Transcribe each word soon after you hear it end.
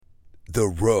The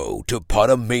Road to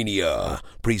Potomania,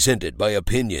 presented by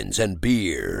Opinions and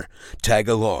Beer. Tag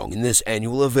along in this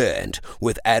annual event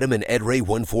with Adam and Ed Ray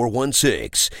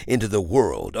 1416 into the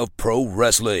world of pro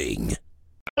wrestling.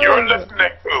 You're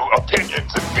listening to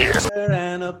Opinions and Beer.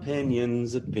 And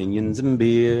opinions and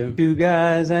beer. Two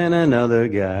guys and another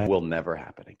guy. Will never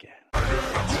happen again.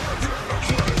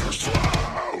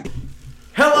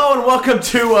 Hello and welcome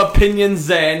to Opinions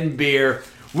and Beer.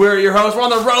 We're your hosts. We're on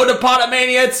the road to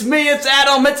Potomania. It's me, it's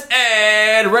Adam, it's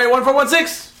Ed Ray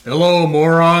 1416. Hello,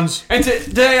 morons. And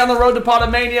today on the road to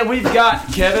Potomania, we've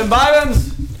got Kevin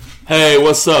Bivens. Hey,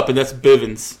 what's up? And that's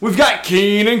Bivens. We've got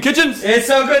Keenan Kitchens. It's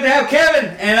so good to have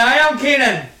Kevin, and I am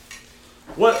Keenan.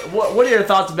 What are your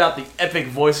thoughts about the epic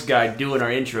voice guy doing our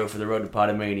intro for the road to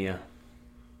Potomania?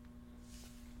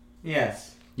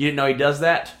 Yes. You didn't know he does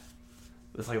that?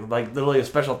 It's like literally a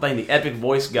special thing. The epic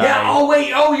voice guy. Yeah. Oh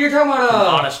wait. Oh, you're talking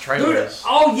about Honest Trailers.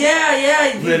 Oh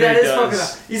yeah. Dude, that is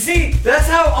fucking. You see, that's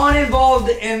how uninvolved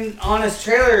in Honest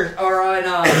Trailers or on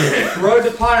Road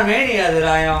to Potomania that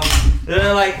I am.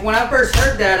 That like when I first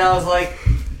heard that, I was like,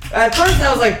 at first I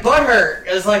was like butthurt.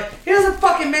 It was like he doesn't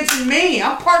fucking mention me.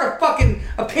 I'm part of fucking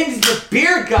Opinions of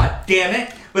Beer. God damn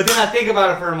it. But then I think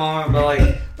about it for a moment,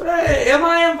 am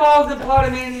I involved in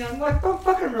Potomania? I'm like, I'm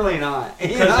fucking really not.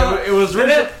 Because it was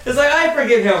it's like I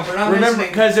forgive him for not mentioning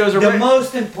because it was the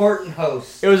most important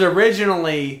host. It was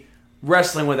originally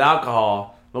Wrestling with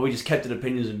Alcohol, but we just kept it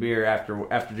Opinions of Beer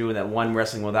after doing that one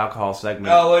Wrestling with Alcohol segment.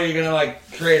 Oh, well, you're gonna like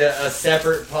create a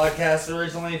separate podcast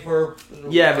originally for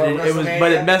yeah,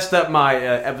 but it messed up my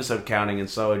episode counting, and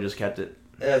so I just kept it.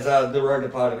 As the Road to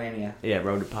Potomania. Yeah,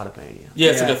 Road to Potomania. Yeah,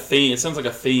 it's like a theme. It sounds like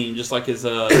a theme, just like his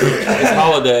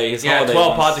holiday. His holiday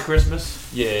 12 Pods of Christmas.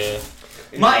 Yeah.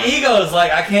 My ego is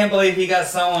like, I can't believe he got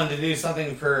someone to do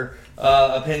something for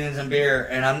Opinions and Beer,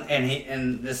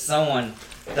 and this someone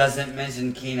doesn't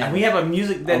mention Keenan. And we have a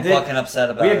music I'm fucking upset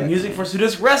about it. We have music for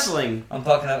Sudisc Wrestling. I'm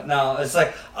fucking up. No, it's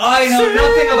like, I know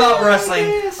nothing about wrestling.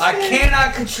 I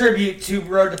cannot contribute to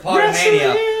Road to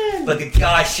Potomania. But the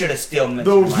guy should have still mentioned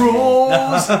the rules.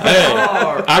 Hey,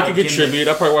 I could contribute.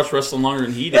 I probably watched wrestling longer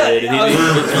than he did, and he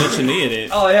didn't mention me in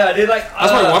it. Oh yeah, dude. Like I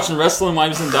was probably watching wrestling while he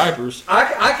was in diapers.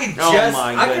 I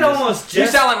can almost. You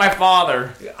sound like my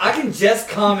father. I can just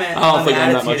comment I don't on think the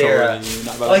I'm that Attitude much older Era. than you.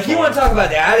 Not about Like you want to talk about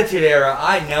the Attitude Era?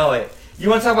 I know it. You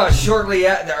want to talk about shortly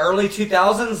at the early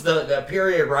 2000s, the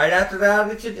period right after the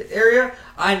Attitude Era?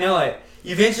 I know it.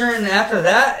 You venture in after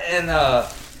that, and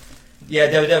yeah,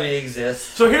 WWE exists.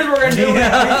 So here's what we're going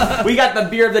to do. We got the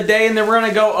beer of the day, and then we're going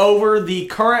to go over the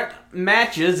current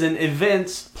matches and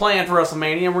events planned for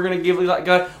WrestleMania, and we're going to give like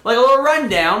a little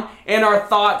rundown and our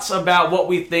thoughts about what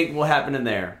we think will happen in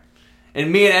there. And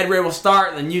me and Ed Ray will start,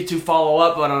 and then you two follow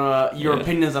up on your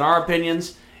opinions and our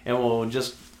opinions, and we'll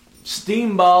just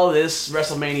steamball this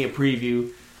WrestleMania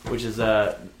preview, which is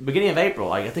beginning of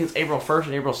April. I think it's April 1st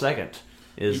and April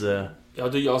 2nd. Y'all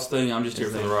do y'all's thing. I'm just here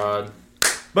for the ride.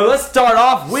 But let's start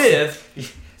off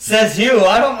with... Says you.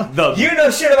 I don't... you know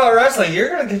shit about wrestling. You're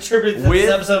going to contribute to this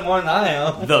episode more than I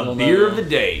am. The beer of the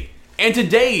day. And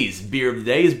today's beer of the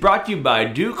day is brought to you by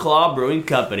Dew Claw Brewing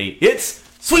Company. It's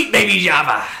Sweet Baby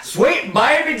Java. Sweet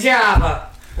Baby Java.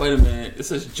 Wait a minute. It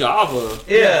says Java.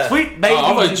 Yeah. Sweet Baby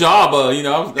I'm a Java, you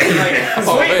know. Sweet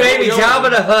Baby Java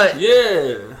the Hutt.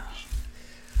 Yeah.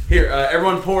 Here,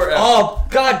 everyone pour... oh,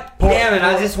 god damn it.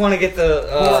 I just want to get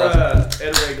the...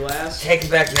 Ed Ray glass. Take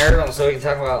it back Nerdle so we can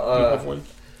talk about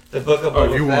the book of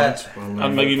Boba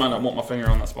Fett. Maybe you might not want my finger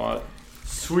on that spot.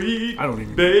 Sweet I don't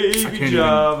even... Baby I can't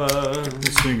Java. even get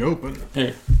this thing open.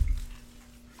 Here.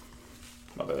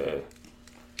 My bad.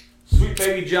 Sweet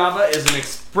Baby Java is an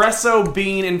espresso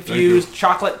bean infused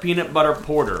chocolate peanut butter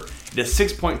porter. It is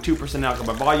 6.2%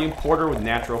 alcohol by volume, porter with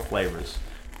natural flavors.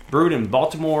 Brewed in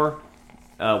Baltimore...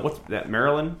 what's that,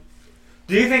 Maryland?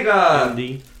 Do you think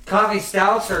MD? coffee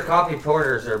stouts or coffee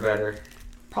porters are better?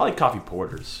 Probably coffee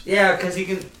porters. Yeah, because you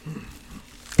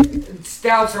can...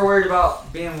 Stouts are worried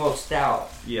about being a little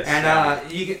stout. Yes.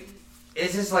 And you can...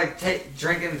 It's just like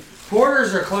drinking...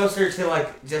 Porters are closer to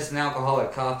like just an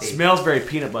alcoholic coffee. Smells very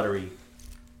peanut buttery.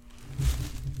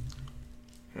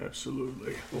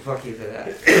 Absolutely. Well, fuck you for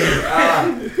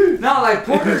that. No, like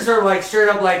porters are like straight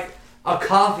up like a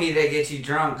coffee that gets you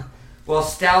drunk. Well,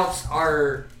 stouts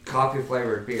are coffee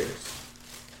flavored beers.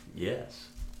 Yes.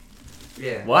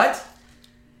 Yeah. What?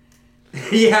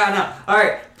 Yeah, no.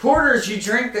 Alright, porters, you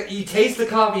taste the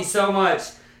coffee so much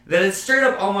that it's straight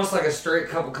up almost like a straight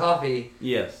cup of coffee.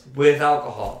 Yes. With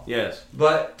alcohol. Yes.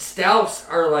 But stouts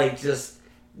are like just,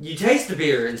 you taste the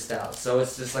beer in stouts, so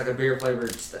it's just like a beer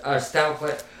flavored, stout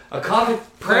flavor, a coffee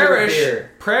flavored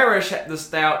beer. Prairish, the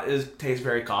stout tastes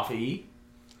very coffee-y.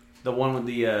 The one with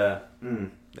the.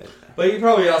 But you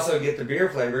probably also get the beer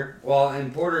flavor. Well,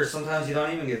 in porters, sometimes you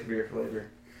don't even get the beer flavor.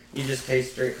 You just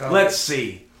taste straight coffee. Let's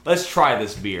see. Let's try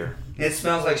this beer. It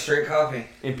smells like straight coffee.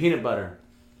 And peanut butter.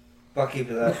 Fuck you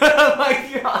for that. Oh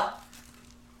my god.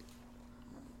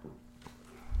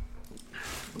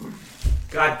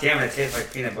 God damn it, it tastes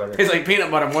like peanut butter. Tastes like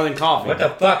peanut butter more than coffee. What the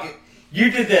fuck? You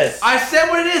did this. I said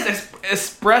what it is.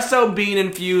 Espresso bean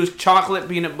infused chocolate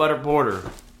peanut butter porter.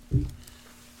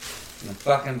 The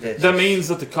fucking bitch. That means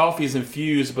that the coffee is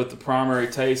infused, but the primary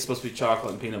taste is supposed to be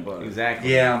chocolate and peanut butter.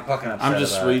 Exactly. Yeah, I'm fucking upset. I'm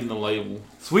just about reading the label.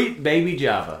 Sweet baby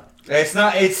Java. It's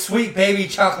not. It's sweet baby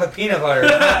chocolate peanut butter.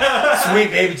 Not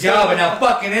sweet baby Java. Now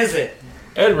fucking is it?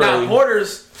 Ed Now Ray.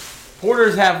 porters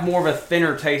have more of a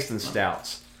thinner taste than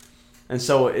stouts, and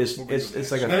so it's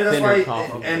like a Maybe that's thinner why.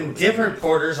 coffee. And different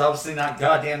porters, obviously not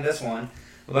goddamn this one,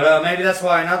 but maybe that's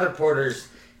why in other porters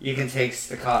you can taste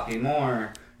the coffee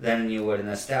more than you would in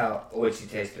a stout, which you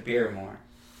taste the beer more.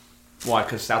 Why?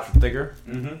 Because stouts are thicker.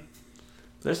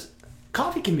 Mm-hmm.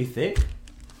 Coffee can be thick.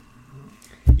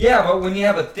 Yeah, but when you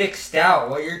have a thick stout,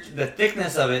 the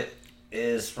thickness of it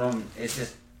is from it's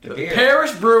just the beer.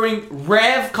 Parish Brewing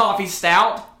Rev Coffee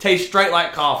Stout tastes straight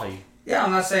like coffee. Yeah,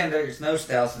 I'm not saying there's no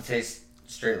stouts that taste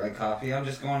straight like coffee. I'm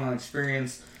just going on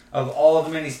experience of all of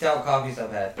the many stout coffees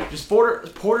I've had. Just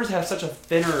porters have such a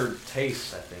thinner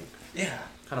taste. I think Yeah.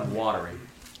 kind of watery.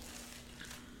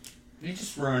 You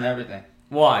just ruin everything.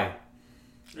 Why?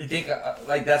 You think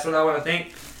like that's what I want to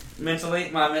think mentally?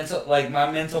 My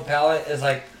mental palate is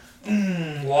like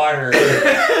water.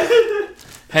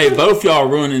 Hey, both y'all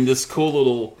ruining this cool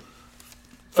little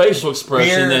facial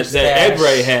expression Beer that Ed stash.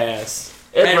 Ray has.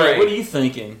 Ed Ray, what are you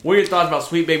thinking? What are your thoughts about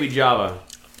Sweet Baby Java?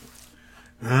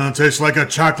 It tastes like a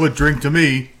chocolate drink to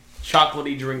me.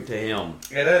 Chocolatey drink to him.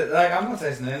 It is, like I'm not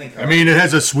tasting any coffee. I mean, it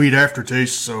has a sweet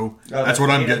aftertaste, so that's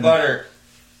what I'm getting. Butter.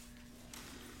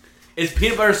 Is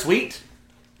peanut butter sweet?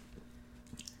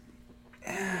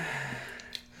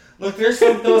 Look, there's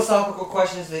some philosophical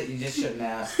questions that you just shouldn't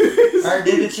ask. Alright,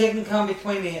 did the chicken come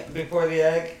before the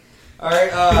egg?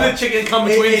 Alright, Did the chicken come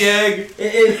between the egg?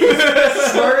 Is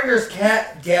Schrodinger's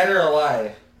cat dead or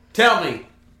alive? Tell me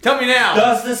now.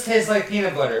 Does this taste like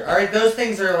peanut butter? Alright, those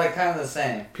things are like kind of the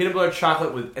same. Peanut butter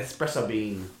chocolate with espresso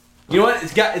bean. You know what?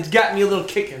 It's got me a little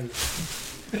kicking.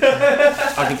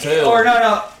 I can tell. Or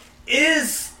no.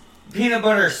 Is peanut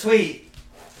butter sweet?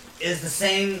 Is the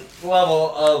same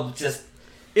level of just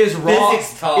Is raw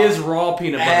Physics talk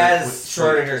peanut butter as sweet?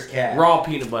 Schrodinger's cat? Raw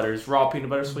peanut butter. Is raw peanut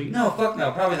butter sweet? No, fuck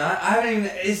no, probably not. I haven't even.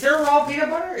 Is there raw peanut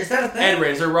butter? Is that a thing? Ed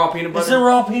Ray, is there raw peanut butter? Is there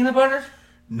raw peanut butter?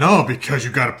 No, because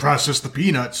you got to process the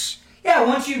peanuts. Yeah,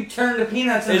 once you turn the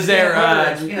peanuts into Is there peanut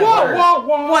butter, it's peanut butter.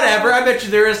 whatever? I bet you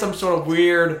there is some sort of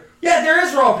weird. Yeah, there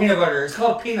is raw peanut butter. It's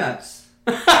called peanuts.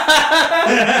 Adam's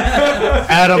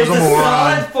It's a a moron.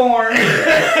 solid form,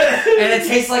 and it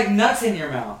tastes like nuts in your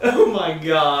mouth. Oh my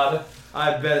god!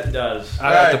 I bet it does.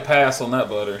 I have to pass on that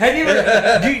butter. Have you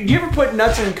ever? do you ever put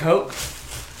nuts in Coke?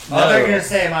 Oh, they're gonna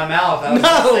say in my mouth. I was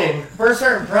gonna say, for a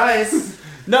certain price.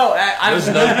 No, There's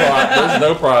no price. There's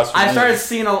no price. For I me. started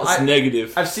seeing It's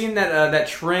negative. I've seen that that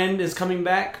trend is coming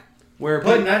back where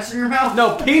Put nuts in your mouth?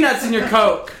 no peanuts in your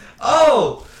Coke.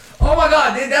 Oh my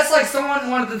god, dude, that's like someone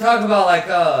wanted to talk about like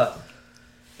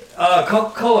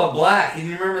Coca-Cola Black. Can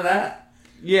you remember that?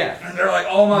 Yeah. And they're like,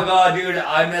 oh my god, dude,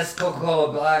 I miss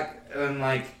Coca-Cola Black. And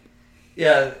like,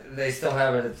 yeah, they still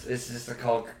have it. It's just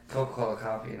called Coca-Cola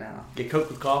Coffee now. Get Coke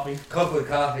with coffee. Coke with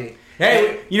coffee.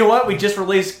 Hey, you know what? We just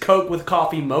released Coke with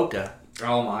coffee mocha.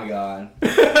 Oh my god. You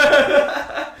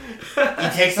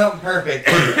take something perfect,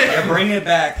 you bring it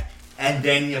back, and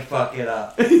then you fuck it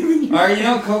up. Alright, you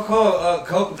know what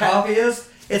Coke with coffee is?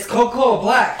 It's Coca-Cola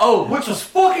Black. Oh. Which was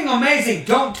fucking amazing.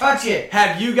 Don't touch it.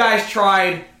 Have you guys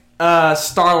tried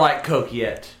Starlight Coke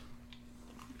yet?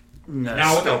 No.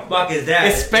 Now what the fuck is that?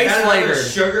 It's space Is that another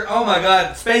flavored. Sugar? Oh my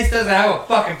god, space doesn't have a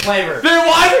fucking flavor. Then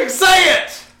why did you say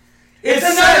it? It's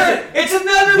It another. says It's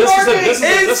another This marketing.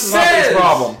 is my says- big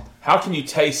problem. How can you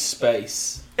taste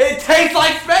space? It tastes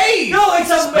like space. No, it's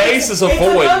a Space is a it's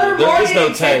void. another There is no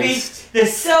marketing technique taste. to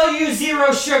sell you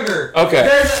zero sugar. Okay.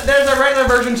 There's a regular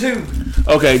version too.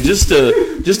 Okay, just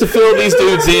to fill these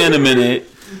dudes in a minute.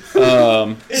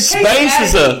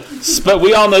 Space is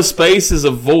we all know space is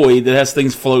a void that has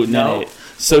things floating No. in it.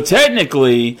 So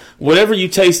technically, whatever you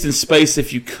taste in space,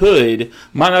 if you could,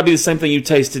 might not be the same thing you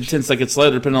tasted 10 seconds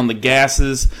later, depending on the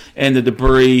gases and the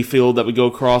debris field that would go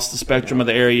across the spectrum of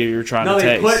the area you're trying No, to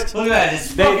they taste. put Look at that.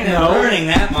 It's They- fucking no. ruining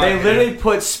that They marketing. literally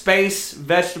put space,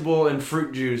 vegetable, and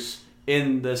fruit juice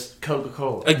in this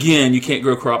Coca-Cola? Again, you can't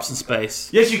grow crops in space.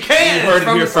 Yes, you can. You heard it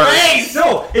From here first. Space.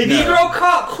 No, if you No.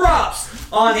 grow crops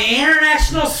on the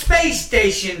International Space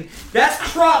Station, that's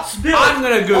crops built I'm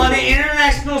gonna Google. on the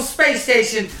International Space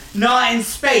Station, not in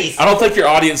space. I don't think your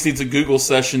audience needs a Google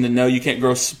session to know you can't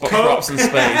grow crops in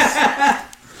space.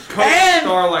 Coke And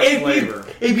Starlight flavor.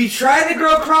 if you try to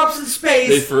grow crops in space,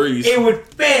 They freeze. it would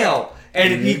fail.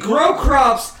 And if you grow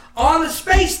crops on the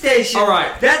space station, All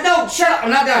right. Shut up, I'm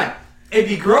not done. If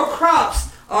you grow crops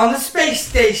on the space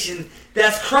station,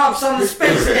 that's crops on the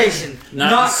space station,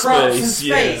 Not in crops in space,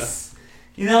 yeah. space.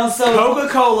 You know, so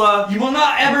Coca-Cola. you will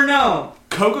not ever know.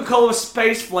 Coca-Cola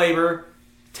space flavor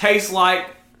tastes like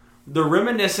the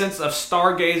reminiscence of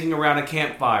stargazing around a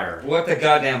campfire. What the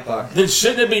goddamn fuck? Then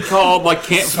shouldn't it be called like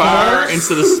campfire S'mores?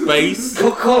 instead of space?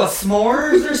 Coca-Cola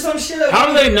s'mores or some shit? How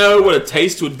do they know what a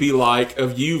taste would be like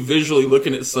of you visually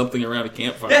looking at something around a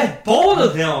campfire? That's bold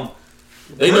of them.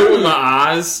 They know with my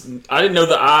eyes. I didn't know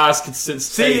the eyes could sense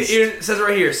See, taste. it says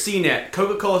right here, CNET,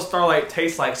 Coca-Cola Starlight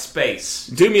tastes like space.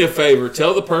 Do me a favor.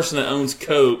 Tell the person that owns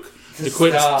Coke to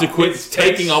quit It's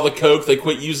taking space- all the Coke they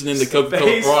quit using in the Coca-Cola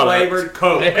Space product flavored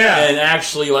Coke. and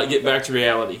actually get back to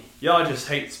reality. Y'all just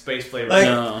hate space flavored Like,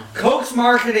 No. Coke's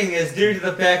marketing is due to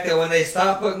the fact that when they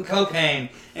stopped putting cocaine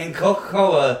in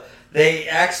Coca-Cola, they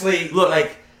actually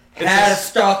had a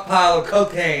stockpile of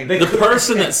cocaine. The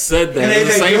person that said that And is the they've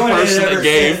been same doing it person ever that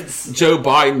gave since. Joe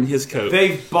Biden his Coke.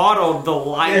 They've bottled the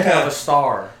light Yeah. of a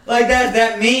star. Like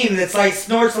that meme that's like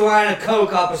snorts a line of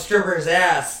coke off a stripper's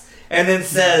ass and then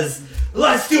says,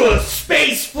 "Let's do a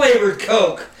space flavored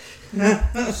Coke."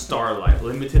 Starlight,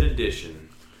 limited edition.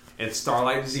 And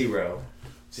Starlight Zero.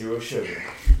 Zero sugar.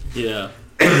 Yeah.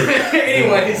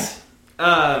 Anyways,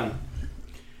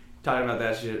 talking about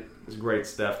that shit is great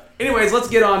stuff. Anyways, let's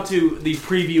get on to the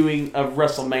previewing of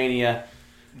WrestleMania.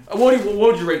 What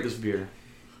would you rate this beer?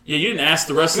 Yeah, you didn't ask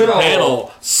the rest of Good the old-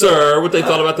 panel, sir, what they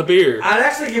thought about the beer. I'd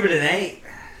actually give it an 8.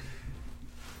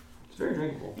 It's very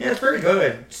drinkable. Yeah, it's pretty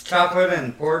good. It's chocolate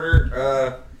and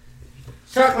porter.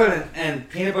 Chocolate and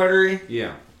peanut buttery.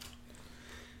 Yeah.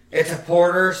 It's a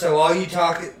porter, so all you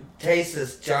taste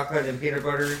is chocolate and peanut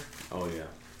butter. Oh yeah.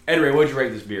 Ed Ray, what'd you rate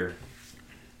this beer?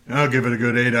 I'll give it a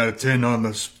good 8 out of 10 on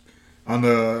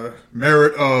the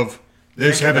merit of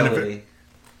this having Drinkability.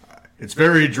 it's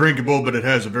very drinkable, but it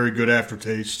has a very good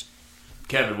aftertaste.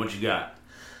 Kevin, what you got?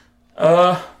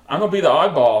 I'm going to be the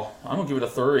oddball. I'm going to give it a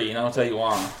 3, and I'll tell you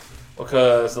why.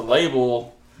 Because the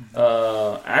label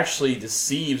actually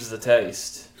deceives the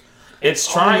taste.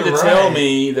 It's trying to you're tell right.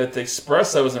 me that the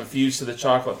espresso is infused to the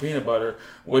chocolate peanut butter,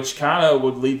 which kind of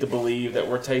would lead to believe that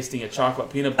we're tasting a chocolate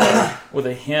peanut butter with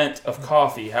a hint of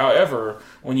coffee. However,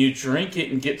 when you drink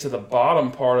it and get to the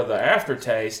bottom part of the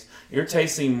aftertaste, you're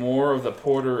tasting more of the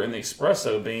porter and the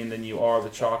espresso bean than you are the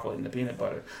chocolate and the peanut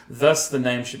butter. Thus, the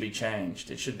name should be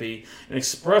changed. It should be an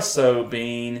espresso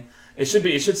bean. It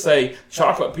should say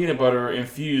chocolate peanut butter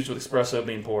infused with espresso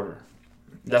bean porter.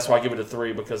 That's why I give it a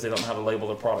 3, because they don't know how to label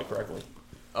their product correctly.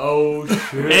 Oh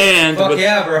shit. And Fuck with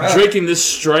yeah, bro. drinking this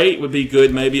straight would be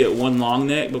good maybe at one long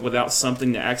neck, but without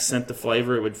something to accent the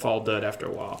flavor, it would fall dud after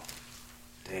a while.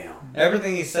 Damn.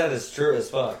 Everything he said is true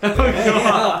as fuck. If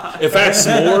I had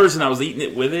s'mores and I was eating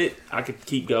it with it, I could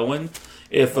keep going.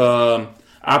 If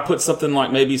I put something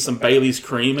like maybe some Bailey's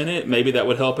cream in it, maybe that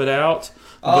would help it out.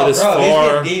 Oh, But bro,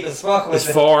 he's getting deep as fuck with as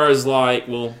it. far as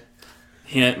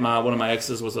hint, one of my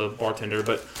exes was a bartender,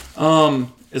 but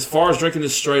as far as drinking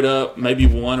this straight up, maybe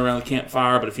one around the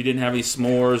campfire, but if you didn't have any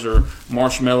s'mores or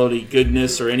marshmallowy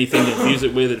goodness or anything to infuse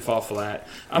it with, it'd fall flat.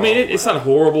 I mean, it's not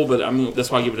horrible, but that's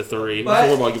why I give it a 3. If it's But-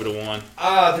 horrible, I give it a 1.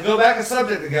 To go back a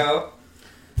subject ago,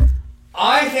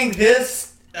 I think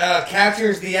this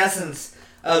captures the essence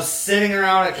of sitting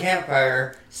around a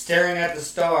campfire, staring at the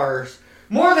stars,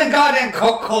 more than goddamn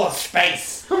Coca-Cola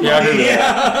space. Yeah, I do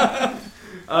that.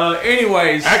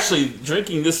 Anyways, Actually,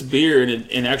 drinking this beer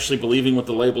and actually believing what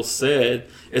the label said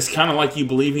is kind of like you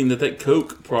believing that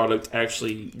Coke product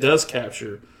actually does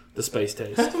capture the space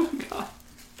taste.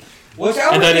 Which I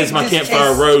And would that think is my just campfire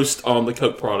tastes- roast on the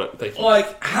Coke product. Thank you.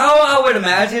 Like, how I would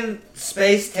imagine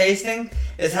space tasting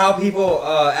is how people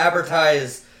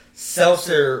advertise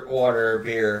seltzer water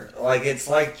beer. Like, it's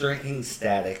like drinking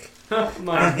static.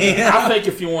 I think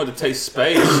if you wanted to taste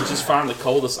space, just find the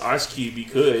coldest ice cube you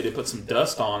could and put some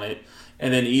dust on it,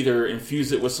 and then either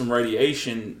infuse it with some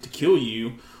radiation to kill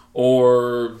you,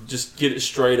 or just get it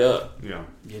straight up. yeah.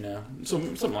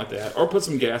 Something like that, or put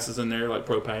some gases in there like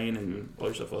propane and blow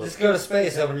yourself up. Just go to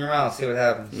space, open your mouth, see what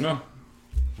happens. No,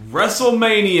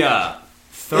 WrestleMania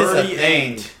It's a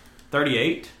thing. 38.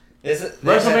 38? Is it?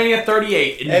 WrestleMania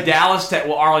 38 in Hey. Dallas,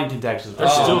 Arlington, Texas. they're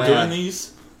still man. doing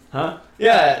these. Huh?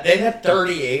 Yeah, they had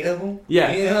 38 of them.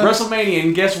 Yeah. WrestleMania,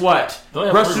 and guess what? They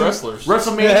only have 3 wrestlers.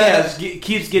 WrestleMania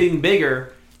keeps getting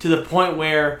bigger to the point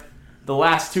where the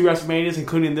last 2 WrestleManias,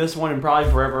 including this one and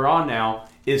probably forever on now,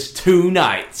 is 2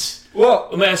 nights. Well,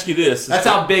 let me ask you this. That's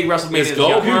how big WrestleMania is.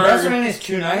 Goldberg. WrestleMania is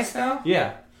 2 nights now?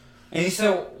 Yeah. And you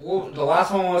said the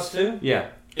last one was 2? Yeah.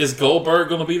 Is Goldberg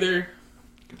going to be there?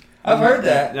 I've heard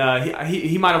that.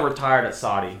 He might have retired at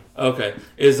Saudi. Okay.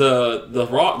 Is The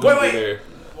Rock going to be there?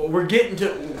 We're getting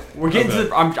to. We're just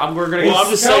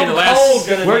saying the last.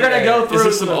 We're gonna go through. Is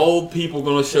there some old people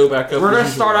going to show back up? We're gonna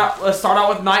start out. Let's start out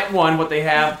with night 1. What they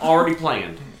have already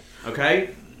planned.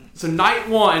 Okay. So night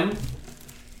 1,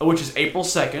 which is April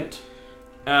 2nd,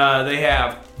 they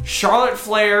have Charlotte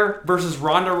Flair versus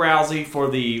Ronda Rousey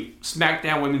for the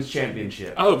SmackDown Women's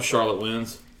Championship. I hope Charlotte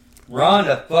wins.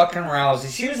 Ronda fucking Rousey.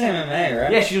 She was MMA,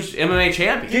 right? Yeah, she was MMA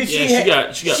champion. Dude,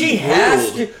 she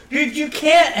has to. Dude, you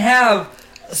can't have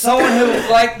someone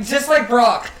who, just like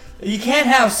Brock, you can't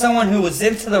have someone who was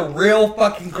into the real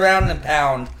fucking ground and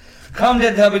pound come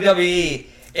to WWE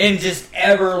and just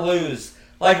ever lose.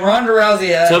 Like Ronda Rousey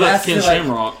has Ken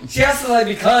Shamrock. She has to,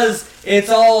 because it's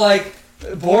all,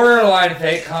 borderline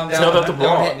fake. Calm down. Tell that to Don't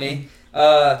Brock. hit me.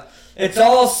 It's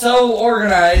all so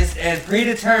organized and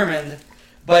predetermined.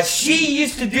 But she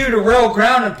used to do the real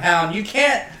ground and pound. You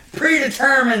can't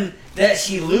predetermine that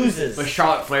she loses. But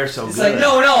Charlotte Flair's so it's good.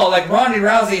 No, Ronda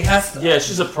Rousey has to. Yeah,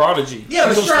 she's a prodigy. Yeah,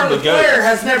 but Charlotte Flair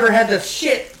has never had the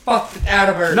shit fucked out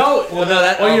of her. No. Well, no,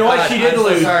 that. Well, you know what? She did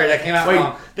lose. Sorry, that came out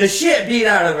wrong. The shit beat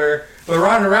out of her, but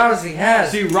Ronda Rousey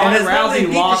has. See, Ronda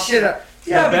Rousey lost the shit out.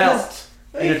 Yeah, the belt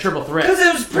in a triple threat. Because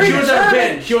it was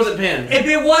predetermined. She wasn't pinned. If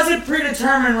it wasn't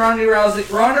predetermined, Ronda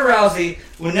Rousey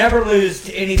would never lose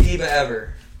to any diva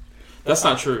ever. That's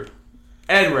not true.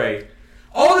 Ed Ray.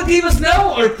 All the divas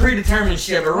know are predetermined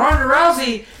shit, but Ronda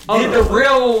Rousey did the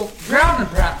real ground and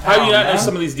pound. How do you not know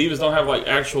some of these divas don't have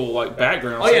actual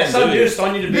backgrounds? Oh yeah, some do.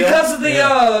 Sonya Deville. Because of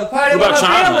the fighting with my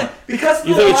family. Because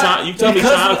you tell me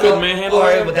China couldn't manhandle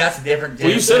it? her? But that's a different.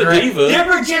 Well, you said a diva.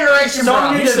 Different generation.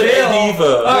 You said a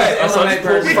diva. All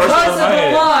right, because of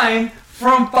the line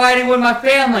from Fighting With My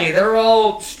Family, they're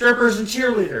all strippers and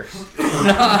cheerleaders.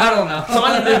 No, I don't know.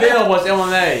 Sonya Deville was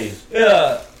MMA.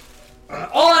 Yeah.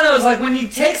 All I know is when you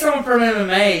take someone from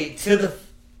MMA to the,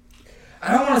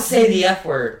 I don't want to say the F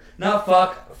word, not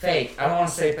fuck, fake. I don't want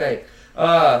to say fake.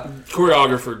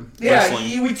 Choreographer. Yeah,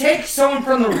 we take someone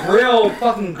from the real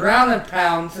fucking ground and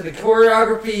pound to the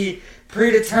choreography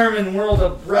predetermined world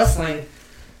of wrestling.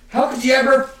 How could you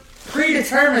ever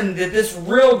predetermine that this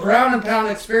real ground and pound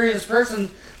experienced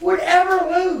person would ever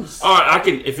lose? All right, I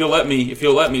can. If you'll let me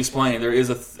explain, there is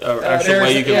a actual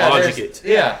way you can logic it.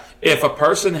 Yeah. If a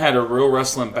person had a real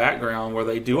wrestling background where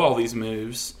they do all these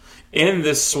moves in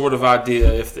this sort of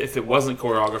idea, if it wasn't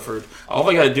choreographed, all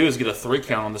they got to do is get a 3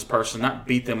 count on this person, not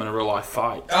beat them in a real life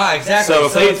fight. Ah, exactly. So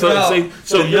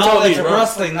the knowledge of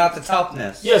wrestling, not the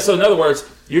toughness. Yeah. So in other words,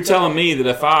 you're telling me that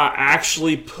if I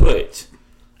actually put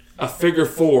a figure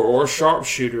 4 or a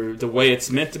sharpshooter the way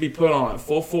it's meant to be put on at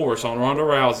full force on Ronda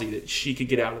Rousey, that she could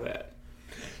get out of that.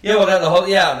 Yeah, well, the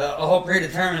whole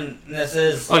predeterminedness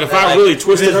is if I really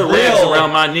twisted her legs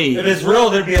around my knee, if it's real,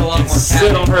 there'd be a lot more.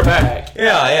 Sit on her back.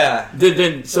 Yeah.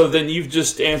 Then you've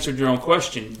just answered your own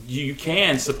question. You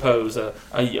can suppose a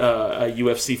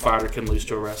UFC fighter can lose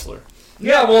to a wrestler.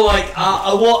 Yeah, well,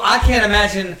 I can't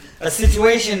imagine a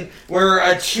situation where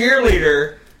a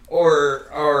cheerleader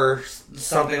or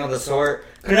something of the sort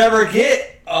could ever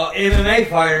get an MMA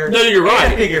fighter. No, you're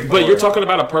right. But you're talking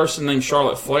about a person named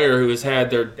Charlotte Flair who has had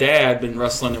their dad been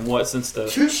wrestling in since the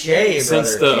touche, he is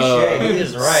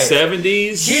right.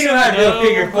 70s. She knew how to do a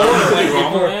figure 4.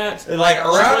 Around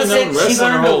she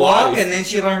learned to walk, and then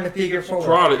she learned to figure 4. She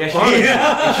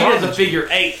does a figure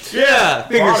 8. Yeah,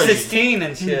 figure 16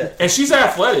 and shit. And she's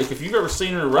athletic. If you've ever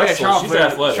seen her wrestle, she's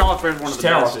athletic. Charlotte Flair's one of the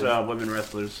best women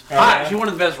wrestlers. She's one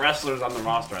of the best wrestlers on the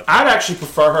roster. I'd actually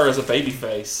prefer her as a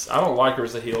babyface. I don't like her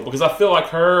as a heel because I feel like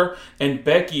her and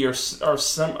Becky are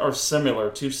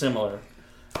similar, too similar.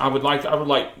 I would like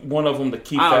one of them to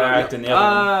keep that act and the other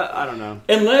one. I don't know.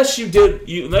 Unless you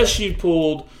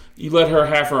let her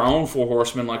have her own 4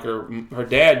 horsemen like her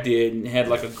dad did and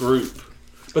had a group.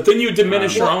 But then you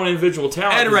diminish her own individual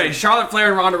talent. Ed Ray, Charlotte Flair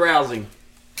and Ronda Rousey.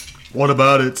 What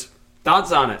about it?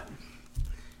 Thoughts on it?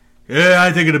 Yeah,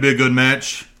 I think it'll be a good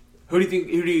match. Who do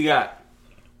you got?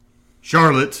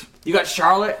 Charlotte. You got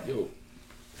Charlotte?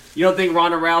 You don't think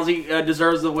Ronda Rousey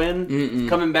deserves the win?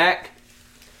 Coming back?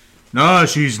 No,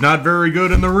 she's not very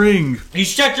good in the ring. You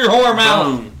shut your whore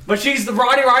mouth. But she's the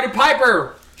Roddy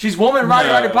Piper. She's woman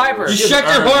Roddy Piper. You shut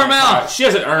your whore mouth. She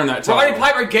hasn't earned that title. Roddy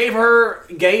Piper gave her.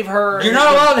 You're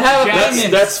not allowed to have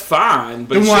opinions. That's fine,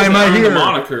 but Then she why am hasn't I earned here? the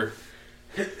moniker.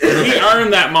 He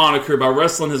earned that moniker by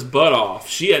wrestling his butt off.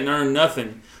 She hadn't earned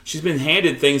nothing. She's been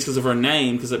handed things because of her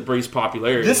name, because it breeds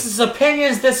popularity. This is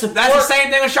opinions that support. That's the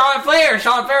same thing with Charlotte Flair.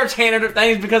 Charlotte Flair's handed her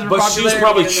things because of her But she popularity. was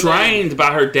probably in the trained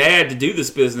by her dad to do this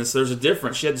business. There's a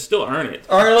difference. She had to still earn it.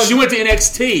 All right, look, She went to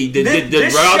NXT. Did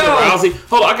this Rousey?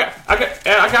 Hold on,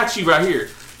 I got you right here.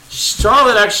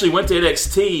 Charlotte actually went to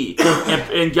NXT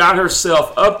and got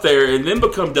herself up there and then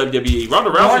become WWE. Ronda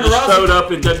Rousey just showed up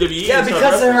in WWE. Yeah, and started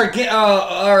because of wrestling.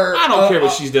 her I don't care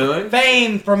what she's doing.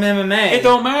 fame from MMA. It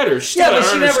don't matter. She Yeah, still but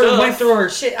she earned her never stuff. went through her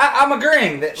shit. I'm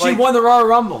agreeing that She won the Royal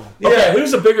Rumble. Okay,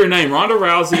 who's a bigger name, Ronda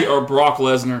Rousey or Brock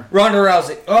Lesnar? Ronda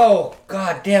Rousey. Oh,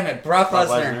 god damn it, Brock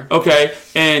Lesnar. Okay,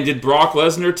 and did Brock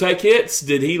Lesnar take hits?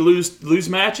 Did he lose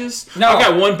matches? No. I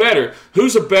got one better.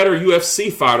 Who's a better UFC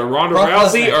fighter, Ronda Brock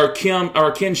Rousey Lesnar.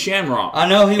 or Ken Shamrock? I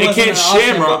know he And wasn't Ken an Austin,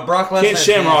 Shamrock, but Brock Lesnar Ken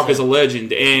Shamrock is a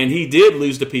legend, and he did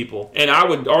lose to people. And I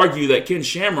would argue that Ken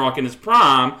Shamrock in his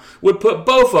prime would put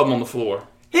both of them on the floor.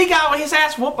 He got his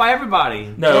ass whooped by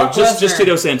everybody. No, Brock just Lesnar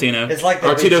Tito Santino. is like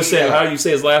the or Tito Vegeta. How do you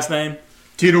say his last name?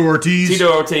 Tito Ortiz.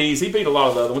 Tito Ortiz. He beat a lot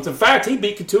of the other ones. In fact, he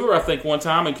beat Couture, I think, one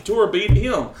time, and Couture beat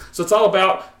him. So it's all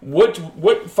about what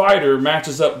fighter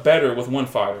matches up better with one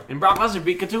fighter. And Brock Lesnar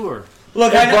beat Couture.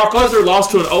 Look, And Brock Lesnar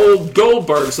lost to an old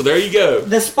Goldberg, so there you go.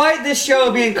 despite this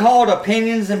show being called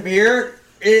Opinions and Beer,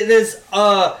 it is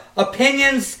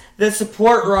opinions that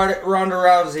support Ronda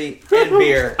Rousey and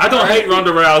beer. I don't hate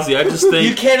Ronda Rousey. I just think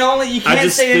You can't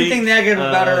just say anything think, negative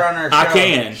about her on her show. I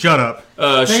can. Shut up.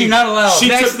 You're not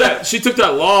allowed. She took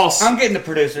that loss. I'm getting the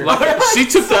producer. She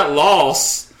took that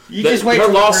loss. You just wait her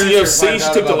for the loss in producer to UFC. find She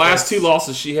out took the about last this. two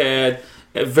losses she had,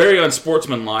 very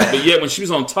unsportsmanlike. But yet, when she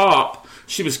was on top,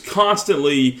 she was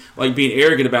constantly like being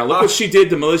arrogant about it. Look what she did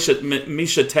to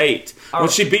Misha Tate. When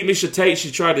she beat Misha Tate,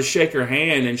 she tried to shake her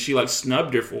hand and she like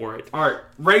snubbed her for it. All right,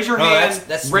 raise your Oh, hand.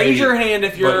 that's raise sweet. your hand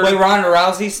if you're. Wait, Ronda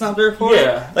Rousey snubbed her for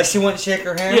Yeah. it? Like she wouldn't shake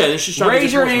her hand? Yeah, then she's trying to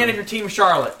raise your divorce hand her. if you're Team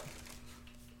Charlotte.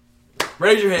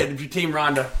 Raise your hand if you're Team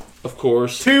Ronda. Of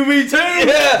course. 2v2?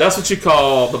 Yeah. That's what you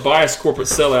call the biased corporate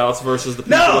sellouts versus the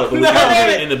people No, that believe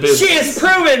no, in the business. she is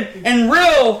proven and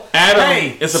real. Adam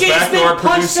Hey, is a she's backdoor been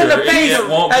punched producer. in the face It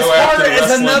won't as go hard after as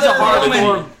wrestling. another It's hard to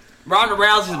woman. do. Ronda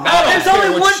Rousey's I bad. There's don't care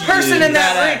only what one she person is. in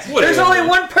that ring. There's Whatever. only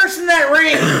one person in that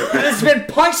ring that has been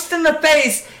punched in the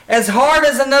face as hard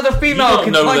as another You female don't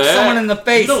can know punch that. someone in the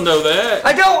face. You don't know that.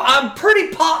 I don't. I'm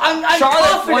pretty. I'm Charlotte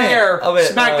confident Flair of it.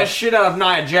 smacked the shit out of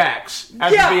Nia Jax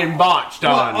after Yeah. being botched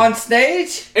What, on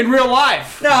stage? in real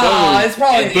life. No, Boom. it's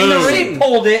probably in the Boom. ring.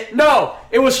 Pulled it. No,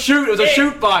 it was shoot. It was a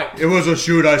shoot fight. It was a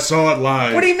shoot. I saw it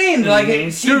live. What do you mean? Like,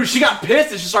 Dude, she got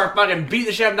pissed and she started fucking beating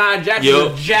the shit out of Nia Jax. Yo.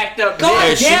 She was jacked up. God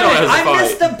Yeah, she damn knows it! how to I fight.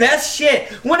 miss the best shit.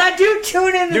 When I do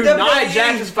tune in to Dude, WWE, Nia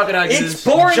Jax is fucking ugly. it's This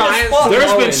boring as giant fuck. There's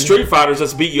been Rowan. street fighters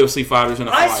that's beat UFC fighters in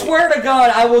a I fight. swear to God,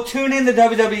 I will tune in to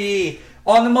WWE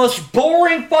on the most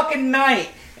boring fucking night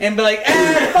and be like,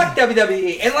 fuck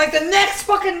WWE. And like the next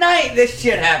fucking night, this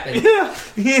shit happens. Yeah.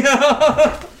 You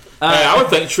know? Hey, I would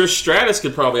think Trish Stratus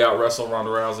could probably out wrestle Ronda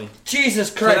Rousey. Jesus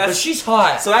Christ, but that's- she's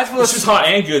hot. So that's for the She's hot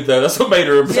and good though. That's what made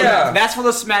her. Yeah. That's for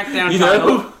the SmackDown You title.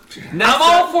 know. Next I'm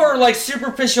all up- for like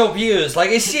superficial views. Like,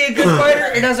 is she a good fighter?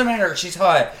 It doesn't matter. She's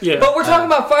hot. Yeah. But we're talking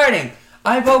about fighting.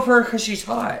 I vote for her because she's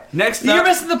hot. Next You're up-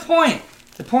 missing the point.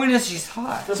 The point is she's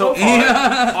hot. So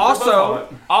Yeah.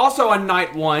 also on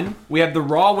night one, we have the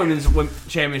Raw Women's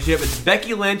Championship. It's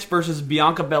Becky Lynch versus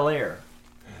Bianca Belair.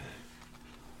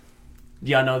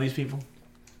 Do y'all know these people?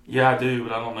 Yeah, I do,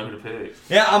 but I don't know who to pick.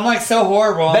 Yeah, I'm like so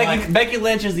horrible. I'm like, Becky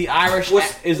Lynch is the Irish.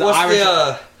 what's is the what's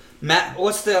Irish?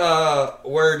 what's the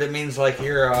word that means like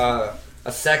you're a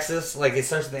sexist? Like it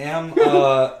starts with the M.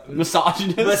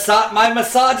 misogynist. My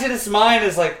misogynist mind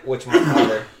is like, which one's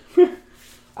hotter?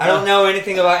 I don't know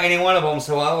anything about any one of them,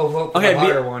 so I will vote for Okay, the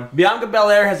hotter one. Bianca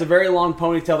Belair has a very long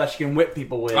ponytail that she can whip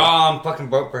people with. Oh, I'm fucking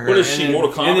broke for her. What is she?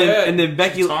 Mortal Kombat? and then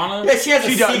Becky. Katana? Yeah, she has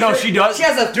She a does. secret. No, she does. She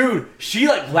has a dude. She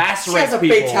like She lacerates has a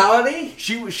people. fatality.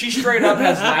 She straight up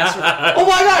has lacerates. Oh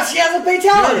my god, she has a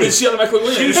fatality. Did she automatically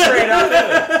win? She straight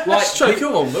up like She's trying to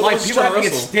kill him. like She's people have trying to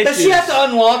to get wrestle. stitches. Does she have to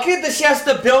unlock it? Does she have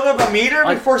to build up a meter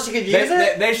Like, before she could use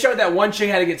it? They showed that one chick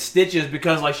had to get stitches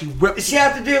because like she whipped. Does she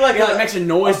have to do like Yeah, it makes a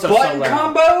noise a so button loud.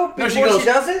 combo No, before she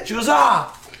does it? She goes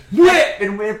whip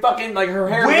and fucking like her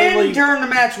hair When literally during the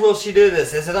match will she do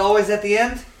this? Is it always at the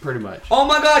end? pretty much. Oh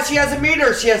my god, she has a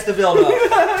meter she has to build up.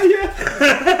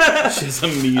 She's a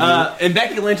meter. And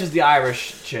Becky Lynch is the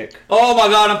Irish chick. Oh my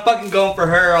god, I'm fucking going for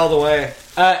her all the way.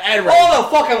 Ed Ray. All the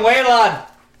fucking way, lad.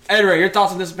 Ed Ray, your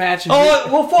thoughts on this match? Oh,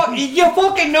 well, fuck. You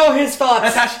fucking know his thoughts.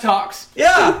 That's how she talks.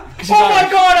 Yeah. Oh my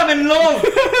god, I'm in love.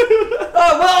 Well,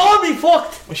 I'll be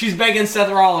fucked. Well, she's begging Seth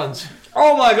Rollins.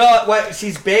 Oh my god. Wait,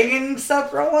 she's begging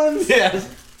Seth Rollins? Yes.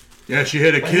 Yeah, she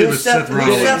had a kid with Seth Who's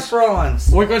Rollins. Seth Rollins?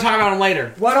 We're going to talk about him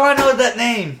later. Why do I know that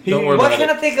name? Don't worry Why about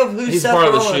can't it. I think of who He's Seth part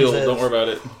of the Rollins Shield. is? Don't worry about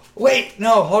it. Wait,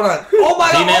 no, hold on. Oh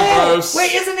my Dean god. Ambrose.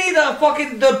 Wait, isn't he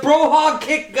the bro hog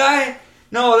kick guy?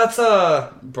 No, that's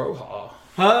Bro.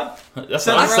 Huh? That's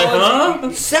Seth what I say,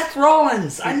 huh? Seth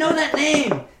Rollins. I know that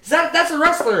name. That's a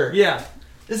wrestler. Yeah.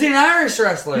 Is he an Irish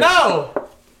wrestler? No!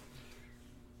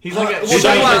 He's like a... We'll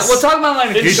talk about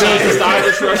like He does the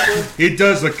Irish wrestler. He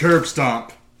does the curb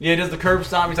stomp. Yeah, he does the curb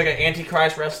stomp. He's like an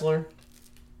Antichrist wrestler.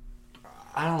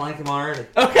 I don't like him already.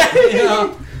 Okay.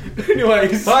 Yeah.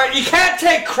 Anyways. Alright, you can't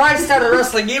take Christ out of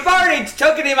wrestling. You've already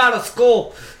taken him out of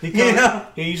school. He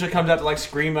usually comes out to like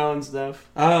Screamo and stuff.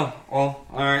 Oh, well,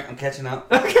 alright, I'm catching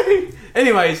up. Okay.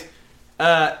 Anyways,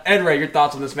 Ed Ray, your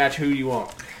thoughts on this match? Who do you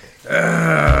want?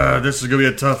 This is gonna be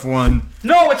a tough one.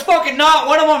 No, it's fucking not.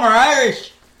 One of them are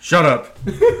Irish. Shut up.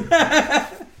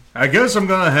 I guess I'm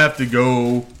gonna have to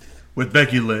go with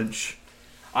Becky Lynch.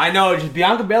 I know, just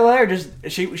Bianca Belair. Just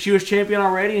she was champion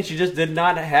already, and she just did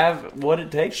not have what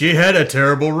it takes. She had a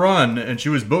terrible run, and she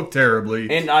was booked terribly.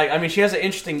 And I mean, she has an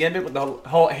interesting gimmick with the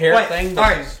whole hair thing. All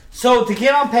right. So to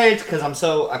get on page, because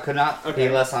I could not be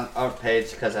less on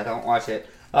page because I don't watch it.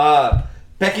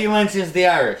 Becky Lynch is the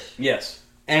Irish, Yes,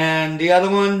 and the other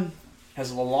one,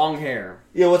 has the long hair.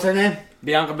 yeah, what's her name?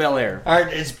 Bianca Belair. All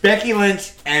right, it's Becky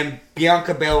Lynch and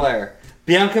Bianca Belair.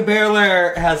 Bianca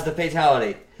Belair has the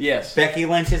fatality. Yes. Becky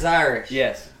Lynch is Irish.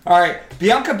 Yes. All right,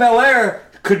 Bianca Belair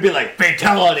could be like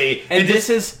fatality, And this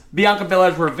is Bianca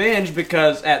Belair's revenge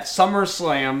because at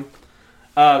SummerSlam,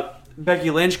 Becky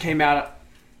Lynch came out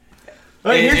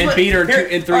and beat her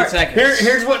in 3 seconds.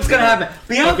 Here's what's gonna happen.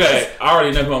 Bianca's, Okay, I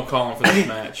already know who I'm calling for this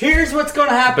match. Here's what's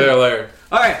gonna happen. Belair.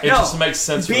 All right, It just makes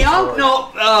sense for the Bianca,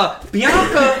 story.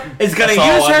 Bianca is gonna That's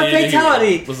all use I her needed to hear.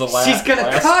 fatality. Was the last- She's gonna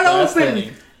last- cut last open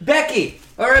thing. Becky.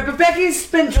 All right, but Becky's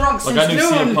been drunk Like since I knew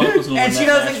CM noon, Punk was going to and win she that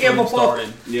doesn't match give when a he fuck.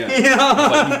 started. Yeah. You know?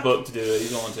 Like he's booked to do it.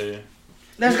 He's going to.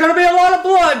 There's gonna be a lot of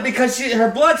blood because her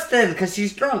blood's thin because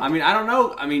she's drunk. I mean, I don't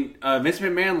know. I mean, Vince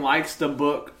McMahon likes to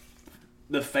book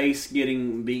the face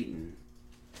getting beaten.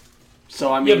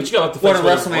 So I mean, Yeah, but you got like the What, face at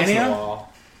once in a WrestleMania? while.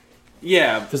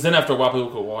 yeah. Because then after a while, people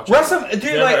could watch it.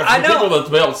 Dude, Yeah, like for I know. people that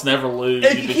the belts never lose.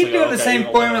 If you just keep say, doing the okay, same you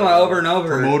don't win formula it. over and over,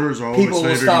 Promoters are always people will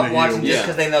favoring stop the watching heels. just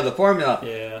because they know the formula.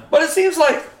 Yeah. But it seems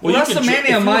like Well, you can, if WrestleMania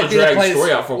you might want be to the drag place the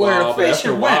story out for a where while, but face after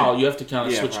a should while, win. you have to kind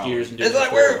of Yeah, switch probably. gears and do It's the like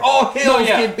story. where all heels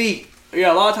yeah. get beat.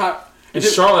 Yeah, a lot of time. And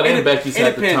Charlotte and Becky's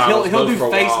had the depends. titles He'll both do for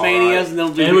a face while, manias right? and they'll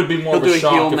do. And it would be more of he'll a do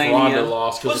shock heel if mania. Ronda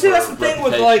lost. Well, see, that's the thing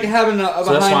with like having a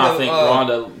So that's why I behind think the.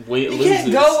 Ronda loses. You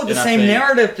can't go with the and I same think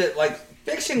narrative that like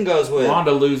fiction goes with.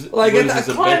 Ronda loses. Like at loses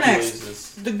the and Becky climax,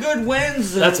 loses. the good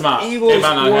wins. That's and my. evil It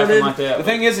might not happen thwarted. like that. The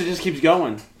thing is, it just keeps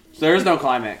going. So there is no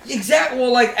climax. Exactly.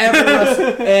 Well, like every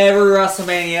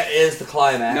WrestleMania is the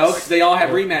climax. No, because they all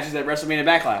have rematches at WrestleMania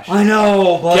Backlash. I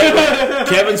know, but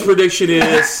Kevin's prediction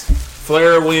is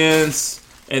Flair wins,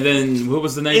 and then what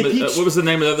was the name? If Of, you- what was the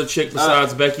name of the other chick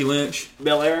besides Becky Lynch?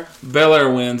 Belair. Belair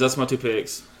wins. That's my 2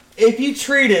 picks. if you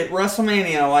treated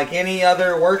WrestleMania like any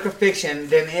other work of fiction,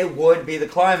 then it would be the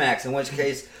climax. In which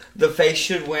case, the face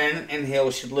should win and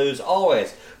heel should lose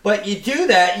always. But you do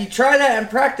that, you try that in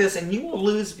practice, and you will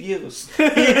lose views. You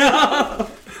know?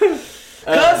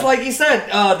 Because, like you said,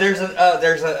 there's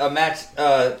a match.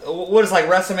 What is like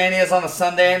WrestleMania is on a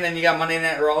Sunday, and then you got Monday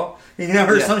Night Raw, you know,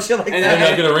 or some shit like And that. They're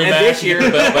not going to And rematch. this year- Get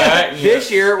the belt back. This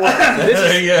year,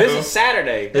 There you go. this is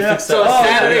Saturday. They fixed So that.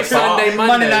 Saturday, They Sunday, pop-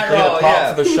 Monday. Night They had Raw, a pop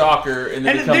yeah. for the shocker, and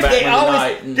then And they come dude, back they Monday always,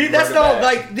 night. And dude, that's bring it no back.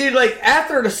 like, dude, like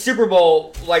after the Super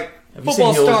Bowl, like Have you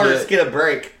football seen Heels stars yet? get a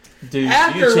break. Dude,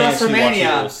 after you chance you watch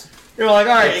WrestleMania, Heels. You're like,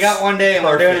 all right, you got one day, and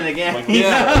we're doing it Perfect. again. Like,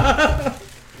 Yeah.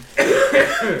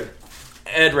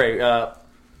 Ed Ray,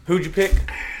 who'd you pick?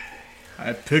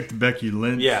 I picked Becky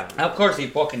Lynch. Yeah, Of course, he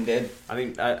fucking did. I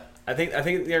mean, I think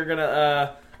they're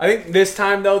gonna. I think this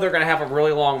time though they're gonna have a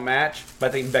really long match, but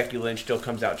I think Becky Lynch still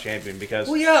comes out champion because.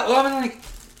 Well, yeah. Well, I mean, like,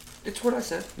 it's what I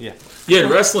said. Yeah. Yeah,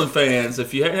 wrestling fans,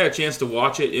 if you haven't had a chance to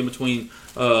watch it in between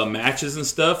matches and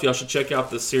stuff, y'all should check out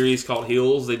the series called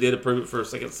Heels. They did approve it for a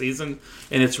second season,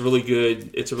 and it's really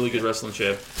good. It's a really good wrestling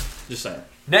show. Just saying.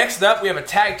 Next up, we have a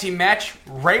tag team match: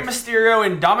 Rey Mysterio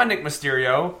and Dominic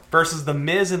Mysterio versus The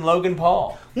Miz and Logan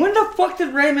Paul. When the fuck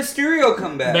did Rey Mysterio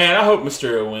come back? Man, I hope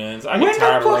Mysterio wins. I when get the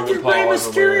tired of fuck Logan did Paul Rey everywhere.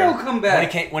 Mysterio come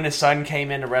back? When his son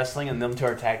came into wrestling and them two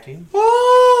are tag team.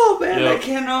 Oh, man. Yep. They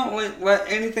cannot let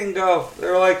anything go.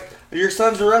 They're like, your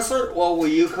son's a wrestler? Well, will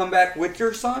you come back with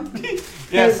your son?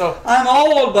 Yeah, so I'm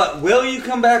old, but will you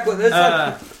come back with this?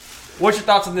 what's your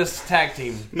thoughts on this tag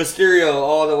team? Mysterio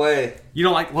all the way. You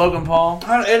don't like Logan Paul?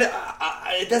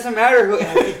 It doesn't matter who.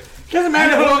 It doesn't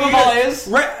matter You know who Logan he Paul is?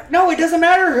 No, it doesn't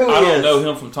matter who he is. I don't know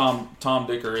him from Tom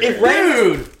Dick or If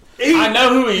anything. Dude, I know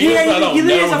who he is, but I don't he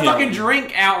know has a him. fucking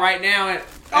drink out right now. Is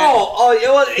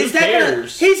is that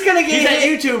cares? he's gonna get He's that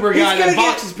hit. YouTuber He's guy gonna that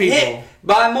boxes get people. hit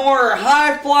by more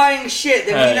high flying shit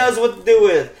than he knows what to do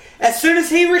with. As soon as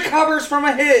he recovers from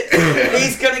a hit,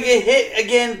 he's gonna get hit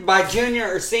again by Junior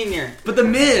or Senior. But the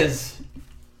Miz.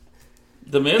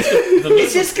 The Miz,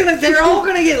 It's just gonna. They're all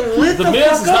gonna get lit the the Miz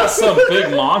fuck is up. not some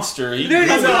big monster. He, Dude,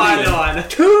 he's I not- know.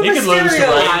 Two He can lose to Ray.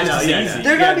 Mysterios. It's just easy.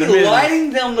 They're Yeah, gonna the be Miz. lighting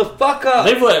them the fuck up.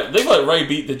 They've let Ray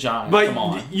beat the Giant. But Come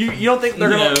on. you don't think they're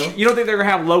gonna No. you don't think they're gonna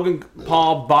have Logan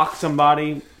Paul box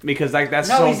somebody because that's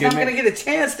No, so he's not gimmick? gonna get a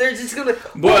chance. They're just gonna.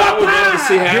 What I would love to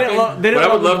see happen. What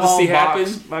I would love to see happen.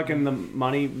 Fucking the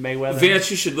money Mayweather.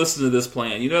 Vince, you should listen to this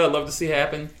plan. You know what I'd love to see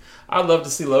happen? I'd love to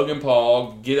see Logan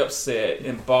Paul get upset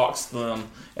and box them,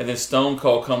 and then Stone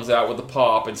Cold comes out with a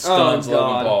pop and stuns Oh,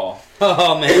 God. Logan Paul.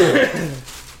 Oh man.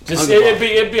 Just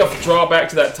it'd be a drawback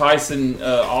to that Tyson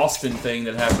Austin thing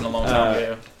that happened a long time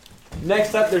ago.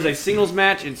 Next up, there's a singles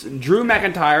match. It's Drew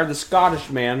McIntyre, the Scottish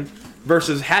man,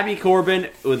 versus Happy Corbin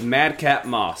with Madcap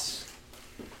Moss.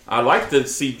 I'd like to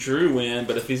see Drew win,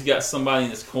 but if he's got somebody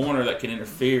in his corner that can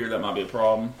interfere, that might be a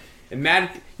problem. And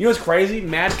you know what's crazy?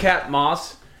 Madcap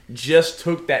Moss just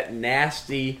took that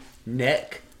nasty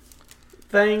neck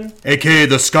thing. AKA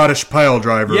the Scottish pile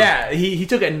driver. Yeah, he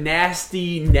took a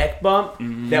nasty neck bump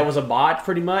that was a botch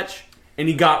pretty much, and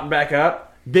he got back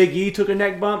up. Big E took a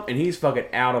neck bump, and he's fucking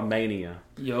out of Mania.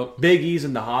 Yup. Big E's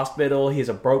in the hospital. He has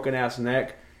a broken ass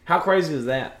neck. How crazy is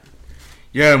that?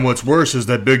 Yeah, and what's worse is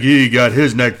that Big E got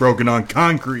his neck broken on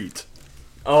concrete.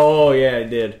 Oh yeah, it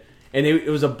did, and it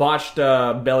was a botched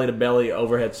belly to belly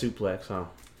overhead suplex. Huh?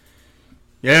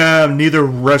 Yeah, neither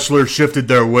wrestler shifted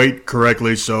their weight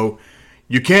correctly, so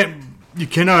you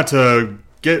cannot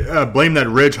blame that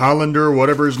Ridge Hollander,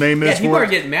 whatever his name Yeah, is. people for are it.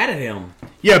 getting mad at him.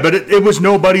 Yeah, but it was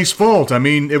nobody's fault. I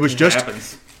mean, it was just.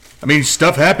 Happens. I mean,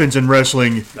 stuff happens in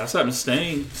wrestling. That's happened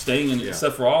to Sting and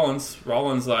Seth Rollins.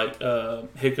 Rollins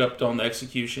hiccuped on the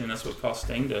execution, and that's what caused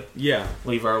Sting to Yeah,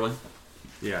 leave early.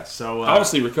 yeah. So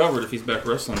Obviously recovered if he's back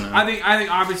wrestling now. I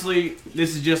think obviously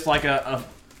this is just like a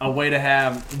way to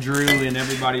have Drew and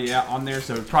everybody out on there.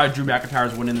 So probably Drew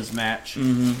McIntyre's winning this match.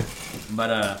 Mm-hmm.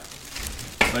 But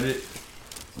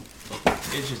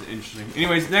it's just interesting.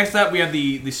 Anyways, next up we have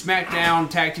the SmackDown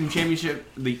Tag Team Championship,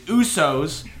 the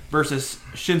Usos versus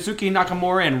Shinsuke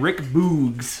Nakamura and Rick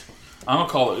Boogs. I'm gonna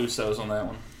call the Usos on that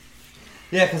one.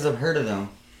 Yeah, because I've heard of them.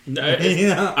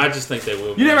 I just think they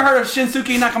will. You never heard of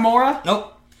Shinsuke Nakamura?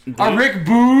 Nope. Or Rick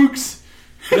Boogs?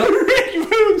 Rick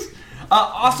Boogs.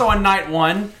 Also on night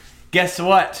one, guess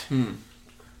what?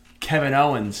 Kevin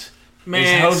Owens.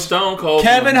 Man, Stone Cold.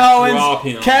 Kevin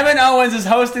Owens is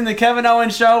hosting the Kevin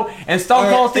Owens show, and Stone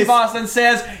Cold Steve Austin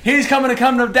says he's come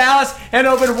to Dallas and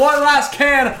open one last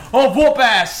can of whoop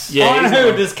ass. Yeah, On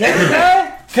who? Does Kevin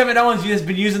know? Kevin Owens has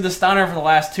been using the stunner for the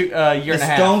last year and a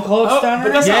half. Stone Cold Stunner?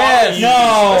 But that's Yes.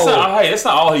 not all he uses. That's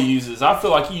not all he uses. I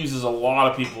feel like he uses a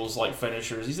lot of people's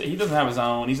finishers. He doesn't have his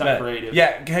own. He's not creative.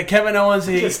 Yeah, Kevin Owens.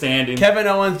 He's standing. Kevin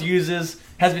Owens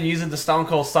has been using the Stone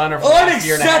Cold Stunner for the last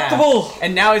year and a half. Unacceptable!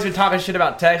 And now he's been talking shit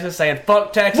about Texas, saying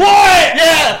fuck Texas. What?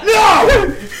 Yeah!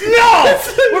 No!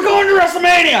 We're going to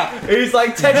WrestleMania! He's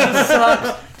like, Texas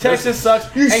sucks. Texas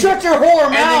sucks. You shut your whore mouth!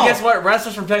 And then guess what?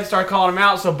 Wrestlers from Texas started calling him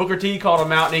out. So Booker T called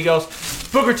him out, and he goes,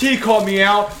 Booker T called me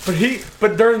out,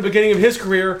 but during the beginning of his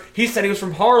career, he said he was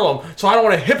from Harlem. So I don't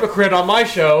want a hypocrite on my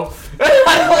show.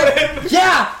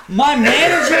 Yeah, my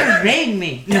manager made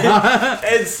me.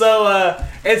 And so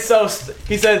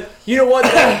he said, you know what,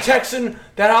 that Texan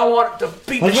that I want to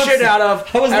beat the shit out of at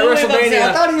WrestleMania.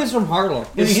 I thought he was from Harlem.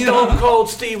 It's Stone Cold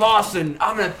Steve Austin.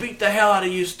 I'm gonna beat the hell out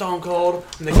of you, Stone Cold.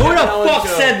 Who the fuck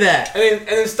said that? And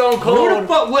then Stone Cold. Who the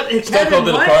fuck? What? Stone Cold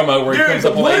did a promo where he comes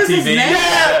up on what is his ATV. name?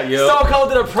 Yeah, Stone Cold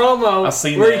did a promo I've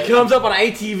seen where that. he comes up on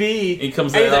ATV. He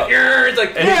comes and he's out. like, "Grr," it's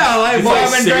like, Yeah, like He's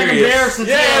Marvin like Dragon serious. Bear since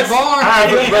Yes. they were born. I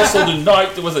haven't wrestled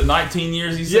in was it 19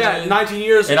 years? He said. yeah, 19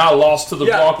 years. And I lost to the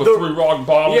Yeah, Rock with the- 3 rock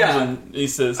bottles, Yeah. and he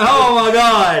says, Oh my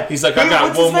god. he's like, I got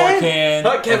What's one his more name?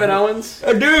 can. Kevin Owens.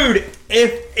 Dude,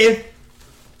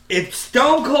 if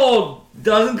Stone Cold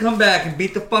doesn't come back and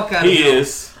beat the fuck out of him, He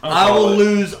is. I will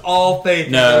lose all faith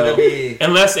No, in WWE.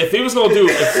 unless if he was going to do,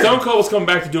 if Stone Cold was coming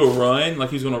back to do a run, like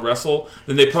he was going to wrestle,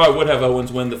 then they probably would have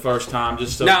Owens win the first time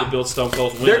just to build Stone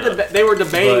Cold's win. They were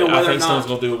debating on whether or Stone's not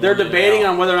gonna do they're debating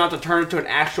on whether or not to turn it to an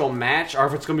actual match or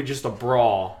if it's going to be just a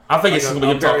brawl. I think it's going to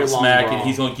be him talking smack, and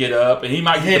he's going to get up, and he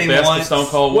might get the best of Stone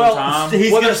Cold one time.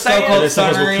 He's going to Stone Cold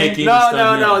stunner him.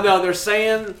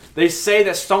 No. They say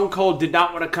that Stone Cold did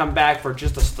not want to come back for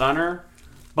just a stunner,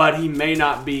 but he may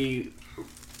not be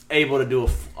able to do a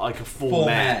full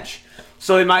match.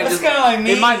 So it might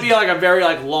it might be like a very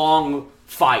long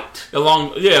fight.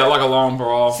 Like a long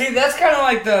brawl. See, that's kind of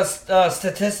like the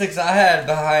statistics I had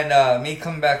behind me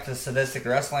coming back to sadistic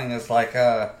wrestling. Is like,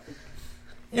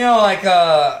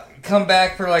 come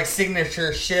back for like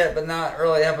signature shit, but not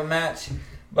really have a match.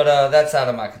 But that's out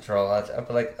of my control. I feel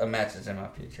like a match is in my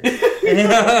future.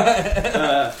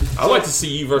 I like to see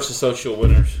you versus social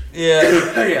winners. Yeah.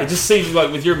 It just seems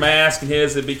like with your mask and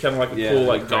his, it'd be kind of like a cool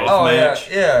golf match.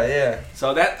 Yeah.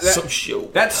 So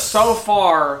that's so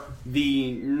far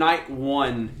the night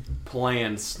 1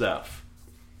 planned stuff.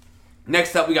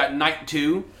 Next up, we got night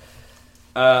 2.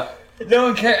 No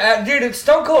one cares. Dude, if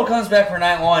Stone Cold comes back for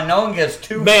night 1, no one gives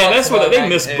two Man, fucks that's what about they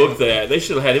night misbooked 2. that. They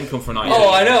should have had him come for night.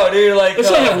 Oh, I know, dude. Like, they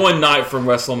should have one night from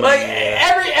WrestleMania. Like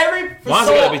every Why's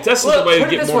soul, it gotta be? That's just the way to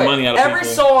get more money out of every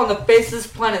people. soul on the face of this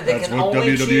planet that That's can what only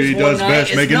WWE choose does one night best,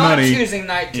 is making not money. choosing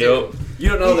night 2. Yep. You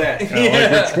don't know that. Like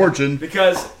Rich Fortune.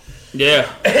 Because Yeah.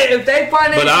 if they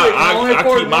find But anything I only keep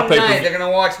for my one pay-per-view- night, they're gonna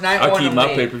watch night 1 I keep and my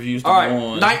leave. pay-per-views to all right,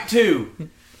 one. night 2.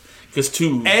 Because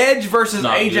 2. Edge versus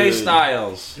Not AJ good.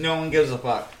 Styles. No one gives a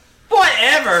fuck.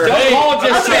 Whatever. Stone Cold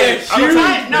just said, I'm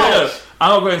no. gonna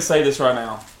go ahead and say this right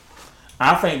now.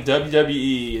 I think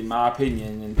WWE, in my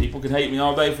opinion, and people can hate me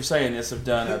all day for saying this, have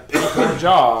done a pretty poor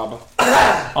job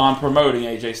on promoting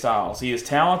AJ Styles. He is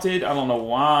talented. I don't know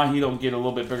why he don't get a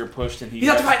little bit bigger push than he. You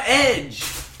have to fight Edge.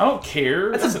 I don't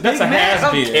care. That's a big match.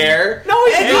 has-been. I don't care. No,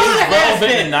 he's Edge Edge is is a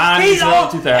relevant in the has-been. 90s, He's early all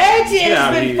 2000s. Edge Get out has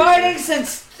of been here. fighting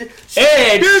since.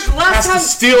 Edge Dude, last has time- to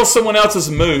steal someone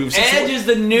else's moves. Edge is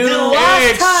the new. The last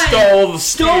Edge time stole the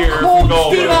Stone spear Cold from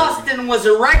Goldberg. Steve Austin was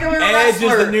a regular Edge is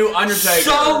wrestler. the new Undertaker.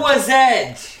 So was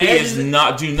Edge. He Edge is is-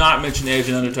 not. Do not mention Edge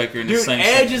and Undertaker in the Dude, same Edge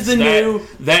sentence. is the new.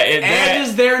 Edge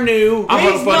is their new. I'm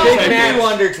He's gonna not fucking the take new it.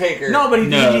 Undertaker. No, but he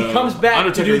No, comes back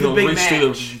Undertaker to do the will big reach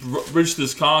match. reach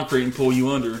this concrete and pull you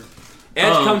under.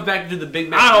 Edge comes back to do the big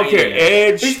match. I don't care.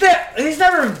 Edge. He's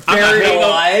never not buried hating on-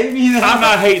 alive. You know? I'm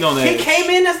not hating on He Edge. came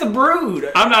in as the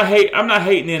Brood. I'm not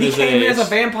hating in He as came in Edge. as a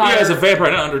vampire. Yeah, as a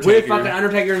vampire, not Undertaker. With fucking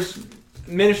Undertaker's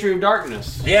Ministry of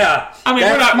Darkness. Yeah. I mean,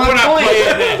 That's my we're not point. playing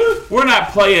that. We're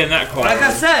not playing that card. Like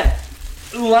I said,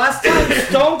 last time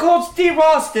Stone Cold Steve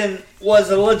Austin was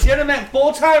a legitimate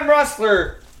full-time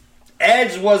wrestler,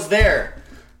 Edge was there.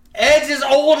 Edge is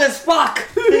old as fuck.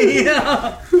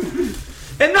 Yeah.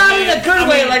 And not in a good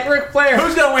way like Ric Flair.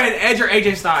 Who's gonna win, Edge or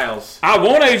AJ Styles? I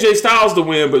want AJ Styles to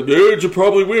win, but Edge will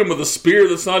probably win with a spear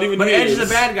that's not even But his. Edge is the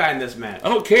bad guy in this match. I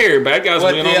don't care. Bad guys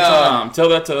What win the, all the time. Tell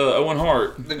that to Owen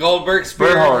Hart. The Goldberg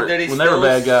spear. Bret Hart. that he When they were steals.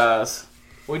 bad guys.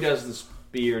 Well, he does the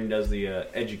spear and does the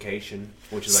education,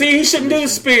 which is See, he shouldn't do the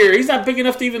spear. He's not big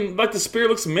enough to even, like, the spear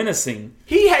looks menacing.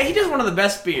 He does one of the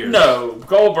best spears. No,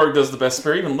 Goldberg does the best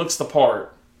spear. He even looks the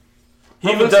part. He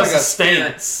even looks does like the a spear.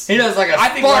 stance. He does like a I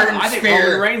think Spartan Roman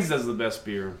spear. Reigns does the best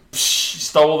spear. Psh,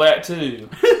 stole that too.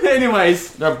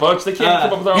 Anyways, They're a bunch. They can't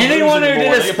come up with their own anyone moves who did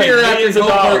anymore. a They get paid spear after millions of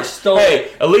Goldberg dollars. stole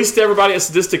Hey, at least everybody at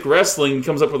Sadistic Wrestling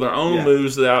comes up with their own Yeah.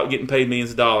 moves without getting paid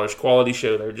millions of dollars. Quality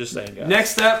show there. Just saying, guys.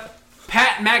 next up,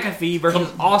 Pat McAfee versus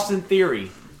Austin Theory.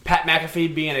 Pat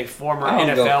McAfee being a former I don't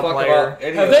give a NFL fuck player. about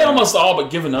any Have of they them. almost all but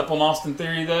given up on Austin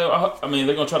Theory though? I mean,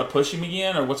 they're gonna try to push him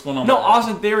again, or what's going on? No, there?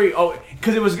 Austin Theory. Oh,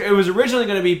 because it was originally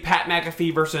going to be Pat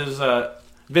McAfee versus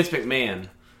Vince McMahon,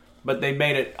 but they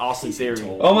made it Austin Theory.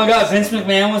 Oh my god, Vince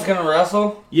McMahon was gonna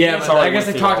wrestle? Yeah, It's but I already guess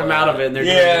they went talked through him all out that. of it, and they're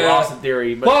Yeah. going to do Austin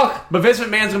Theory. But, Fuck. but Vince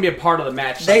McMahon's going to be a part of the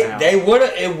match They somehow. would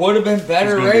have. It would have been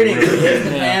better He's gonna be ratings if really Vince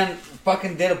good. McMahon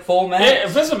fucking did a full match. Yeah,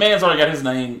 Vince McMahon's already got his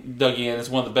name dug in as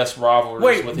one of the best rivalries.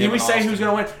 Wait, with did him we and say Austin. who's going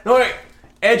to win? No, wait.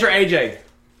 Edge or AJ?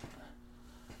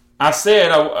 I said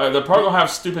they're probably gonna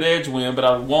have stupid Edge win, but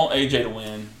I want AJ to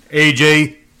win.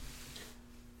 AJ.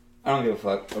 I don't give a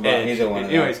fuck about Edge. either one of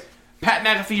them. Anyways, Pat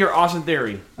McAfee or Austin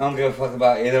Theory? I don't give a fuck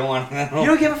about either one of them. You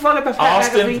don't give a fuck about Pat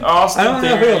Austin McAfee? Austin I don't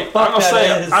know Theory. who the fuck I'm gonna that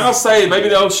say is. I'm gonna say maybe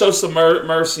they'll show some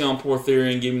mercy on poor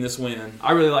Theory and give him this win.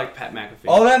 I really like Pat McAfee.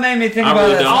 All that made me think I about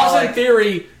really is don't. how,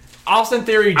 Austin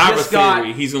Theory I have a just theory. got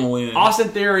He's gonna win. Austin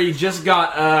Theory just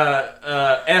got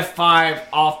F5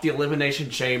 off the Elimination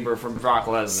Chamber from Brock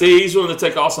Lesnar. See, he's willing to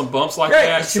take off some bumps like Great,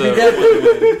 that. he should So be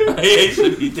dead. he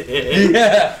should be dead.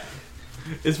 Yeah.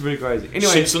 It's pretty crazy.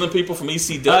 Anyway, Some of the people from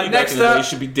ECW back next in the day up-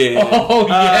 should be dead. Oh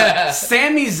yeah.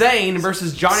 Sami Zayn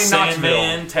versus Johnny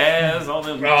Sandman, Knoxville. Taz, all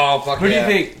them. Oh fuck Who do you yeah.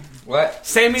 think? What?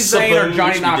 Sami Zayn or Sabu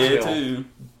Johnny should be dead, Knoxville? too.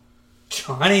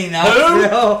 Johnny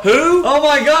Knoxville. Who? Oh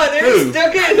my god, they're Who?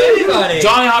 still getting anybody.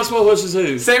 Johnny Knoxville versus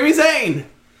who? Sami Zayn.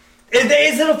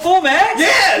 Is it a full match?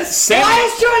 Yes. Why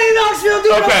is Johnny Knoxville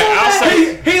doing Okay, a full I'll match?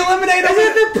 say- He eliminated Is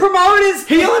it the promote his?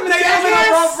 He eliminated him in the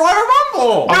Jackass? Royal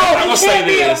Rumble. Okay, I'm He gonna say can't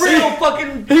be a this. real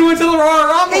fucking. He went to the Royal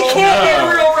Rumble. He can't be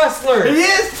a real wrestler. He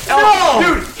is. No. Oh,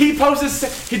 dude, he posted.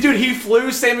 He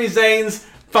flew Sami Zayn's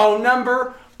phone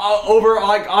number over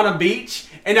like on a beach,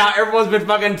 and now everyone's been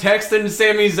fucking texting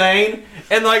Sami Zayn,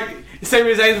 and like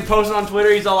Sami Zayn's been posting on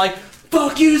Twitter. He's all like,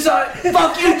 "Fuck you,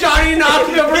 fuck you, Johnny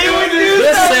Knoxville." For doing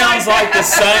This sounds like the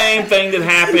same thing that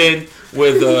happened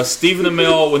with Stephen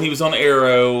Amell when he was on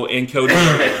Arrow and Cody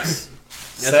Rhodes.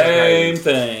 Same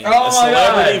thing. Oh a my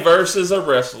celebrity God. versus a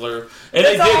wrestler. And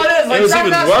That's all it is. it Like was Johnny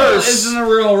even Knoxville worse. isn't a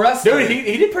real wrestler. Dude,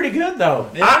 he did pretty good though.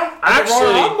 Yeah. Royal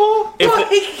Actually, Rumble? if Well,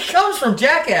 the- he comes from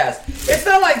Jackass. It's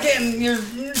not like getting your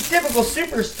typical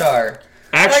superstar.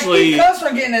 actually, like, he comes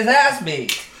from getting his ass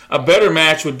beat. a better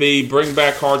match would be bring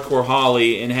back Hardcore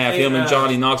Holly and have him and Yeah.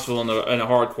 Johnny Knoxville in a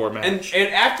hardcore match. And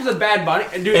after the Bad Bunny,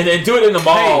 dude, And then do it in the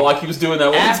mall Hey. like he was doing that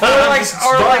one After- time. Or like, Just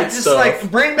just stuff. like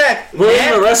bring back We're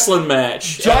in a wrestling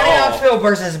match. Johnny Oh. Knoxville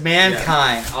versus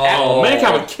Mankind. Oh,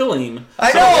 Mankind would kill him.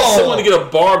 I So I just know. want to get a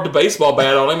barbed baseball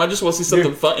bat on him. I just want to see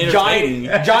something fun, entertaining.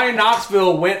 Johnny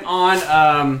Knoxville went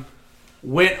on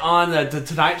the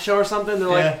Tonight Show or something. They're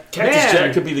like, Cactus man,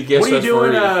 Jack could be the guest what are you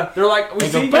doing? referee." They're like, we They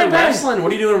see go, you "Bang, doing bang." wrestling.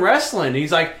 What are you doing wrestling? And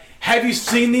he's like, have you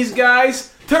seen these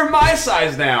guys? They're my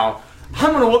size now.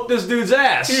 I'm gonna whoop this dude's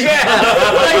ass. Yeah.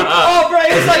 Like, oh, bro,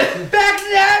 it's like back in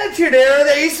the Attitude Era,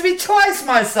 they used to be twice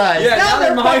my size. Yeah, now now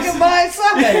they're they're my fucking my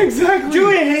size. Exactly.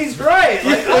 Dude, and he's right.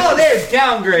 Like, oh, they're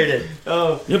downgraded.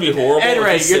 It'd be horrible. Ed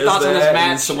Ray, if he your says thoughts on this that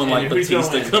and match, Someone and like who's gonna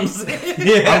Batista win? comes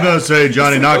in. I'm going to say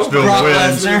Johnny Knoxville Brock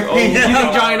wins Lesnar. Oh, Do you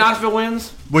think Johnny Knoxville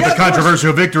wins? with Yeah, a of course.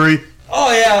 controversial victory.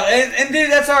 Oh yeah, and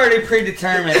dude, that's already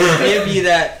predetermined. They give you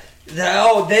that.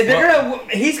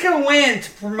 He's gonna win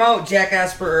to promote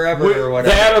Jackass Forever or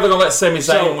whatever. That or they're going to let Sami Zayn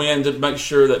So- win to make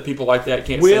sure that people like that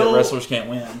can't say that Will- wrestlers can't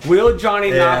win. Will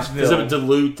Johnny Because it Knoxville? would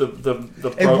dilute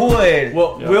the It would.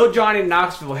 Well, Yeah. will Johnny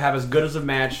Knoxville have as good as a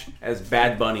match as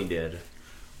Bad Bunny did?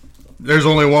 There's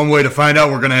only one way to find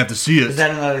out. We're going to have to see Is it.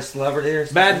 that another celebrity or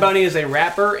something? Bad Bunny is a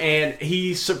rapper, and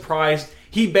he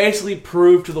basically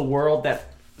proved to the world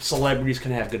that celebrities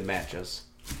can have good matches.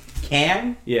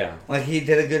 Can? Yeah. Like he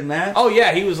did a good match? Oh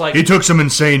yeah, he was like He took some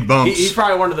insane bumps. he's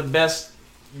probably one of the best.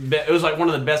 It was like one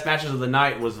of the best matches of the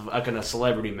night was like in a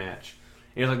celebrity match.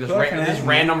 He was like this Fucking this A.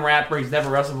 random rapper. He's never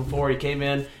wrestled before. He came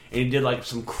in and he did like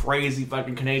some crazy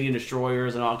fucking Canadian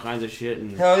destroyers and all kinds of shit.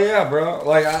 And Hell yeah, bro.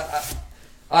 Like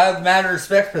I have mad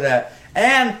respect for that.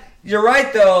 And you're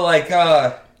right though, like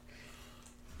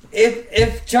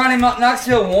if Johnny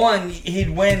Knoxville won, he'd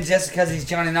win just because he's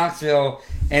Johnny Knoxville,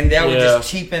 and that would Yeah.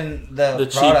 just cheapen the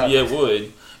cheap, product. yeah, it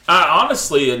would.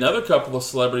 Honestly, another couple of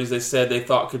celebrities they said they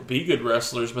thought could be good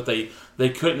wrestlers, but they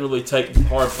couldn't really take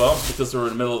hard bumps because they were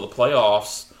in the middle of the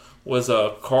playoffs. Was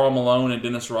Carl Malone and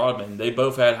Dennis Rodman? They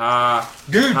both had high.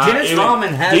 Dude, Dennis even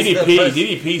Rodman has DDP. the first-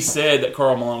 DDP said that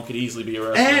Carl Malone could easily be a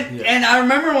wrestler. And I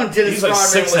remember when Dennis He's like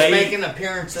Rodman 6'8", was making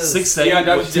appearances. 6'8",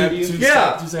 Yeah, with WCW.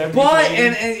 Yeah, but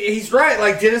and he's right.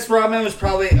 Like Dennis Rodman was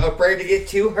probably afraid to get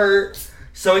too hurt,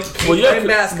 so he could keep playing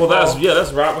basketball.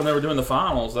 that's right when they were doing the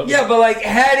finals. That was, Yeah, but like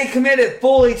had he committed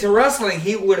fully to wrestling,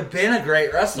 he would have been a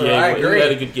great wrestler. Yeah, I he agree.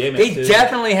 had a good gimmick, He too.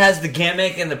 definitely has the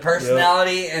gimmick and the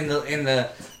personality and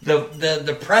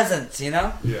the presence. You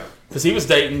know. yeah. because he was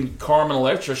dating Carmen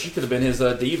Electra. She could have been his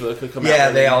diva. Could come out. Yeah,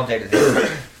 with they him. all dated him.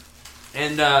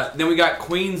 And then we got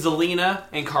Queen Zelina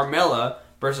and Carmella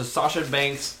versus Sasha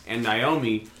Banks and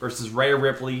Naomi versus Rhea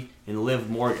Ripley and Liv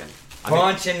Morgan.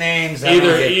 Bunch of names.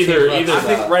 Either- I I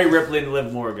think Rhea Ripley and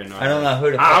Liv Morgan. I don't know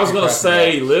who to. I was going gonna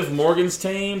say Liv Morgan's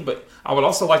team, but I would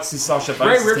also like to see Sasha Rhea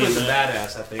Banks' Ripley's team. a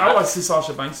badass, I think. I would like to see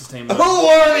Sasha Banks' team. Who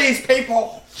are these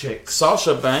people? chicks.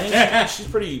 Sasha Banks, she's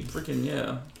pretty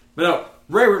freaking But no,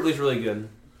 Rhea Ripley's really good.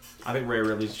 I think Rhea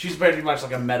Ripley's. She's pretty much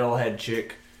like a metalhead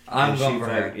chick. I'm And going she for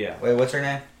her. fucking- yeah. Wait, what's her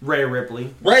name? Rhea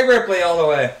Ripley. Ray Ripley all the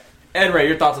way. Ed Ray,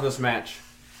 your thoughts on this match?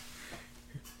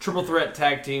 Triple threat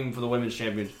tag team for the women's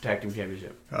tag team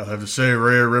championship. I'd have to say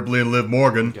Rhea Ripley and Liv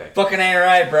Morgan. Okay. Fucking ain't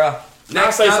right, bro. I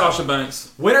say up, Sasha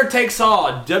Banks. winner takes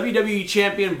all. WWE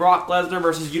champion Brock Lesnar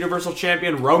versus Universal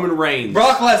champion Roman Reigns.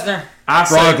 Brock Lesnar. I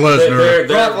say Brock Lesnar. They're,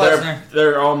 Brock Lesnar.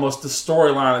 they're almost the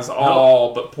storyline is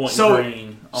all but Point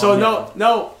Green. So on him.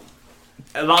 no.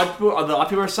 A lot of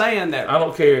people are saying that. I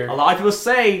don't care. A lot of people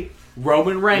say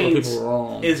Roman Reigns people were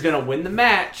wrong. is going to win the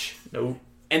match. Nope.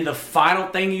 And the final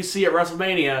thing you see at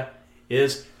WrestleMania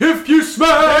is, if you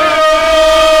smell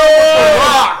The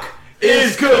Rock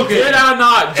is cooking. Did I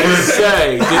not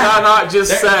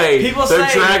just say? people they're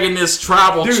say- dragging this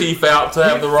tribal chief out to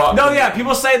have The Rock? No, yeah,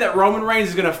 people say that Roman Reigns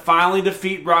is going to finally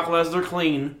defeat Brock Lesnar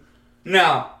clean.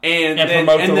 No. And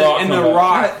promote The Rock and come The back.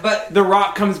 Rock, But- The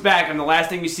Rock comes back, and the last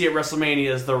thing you see at WrestleMania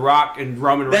is The Rock and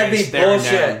Roman That'd Reigns be staring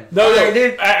bullshit. down. No, Alright,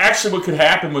 dude. actually, what could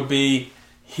happen would be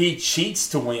he cheats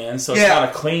to win, so it's Yeah. not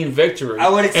a clean victory. I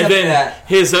would accept And then that.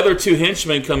 his other two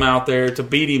henchmen come out there to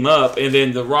beat him up, and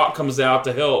then The Rock comes out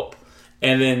to help.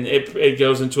 And then it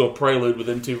goes into a prelude with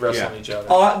them two wrestling each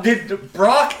other. Dude,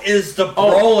 Brock is the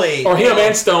Broly. Or him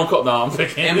and Stone Cold. No, I'm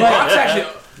thinking. And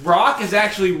Brock is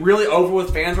actually really over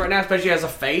with fans right now, especially as a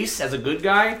face, as a good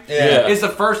guy. Yeah. It's the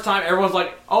first time everyone's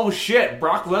like, "Oh shit,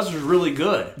 Brock Lesnar's really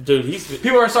good." Dude, he's...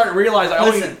 People are starting to realize, like,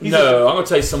 Listen, he's No, I'm going to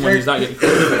tell you someone who's not getting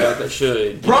credit for that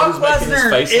should. Brock You know who's making his Lesnar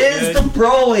face look is good? the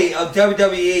Broly of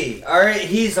WWE. Alright?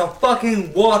 He's a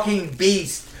fucking walking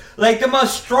beast. Like, the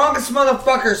most strongest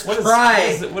motherfuckers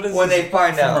cry when they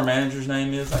find former out. manager's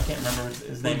name is? I can't remember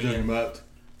his name again. about?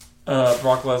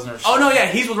 Brock Lesnar's. Oh no, yeah,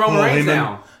 he's with Roman Paul Reigns Heyman?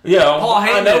 now. Yeah, Paul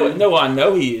I know. Heyman. No, I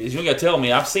know he is. You don't got to tell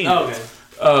me. I've seen Oh, it.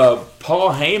 okay.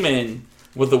 Paul Heyman,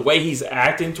 with the way he's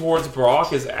acting towards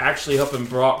Brock, is actually helping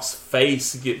Brock's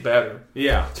face get better.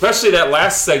 Yeah. Especially that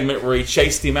last segment where he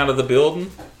chased him out of the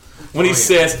building. When he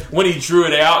says, when he drew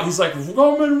it out, he's like,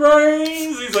 Roman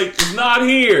Reigns! He's like, he's not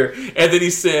here. And then he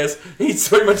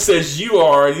pretty much says, you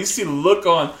are. And you see the look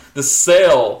on the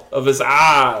cell of his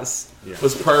eyes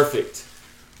was perfect.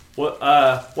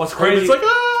 What's crazy? It's like,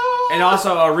 ah! And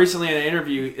also, recently in an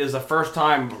interview, is the first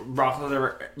time Brock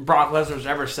Lesnar's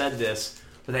ever said this.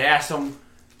 But they asked him,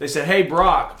 they said, "Hey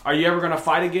Brock, are you ever going to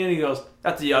fight again?" He goes,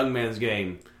 "That's a young man's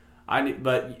game. I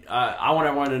want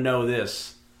everyone to know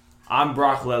this. I'm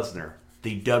Brock Lesnar,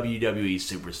 the WWE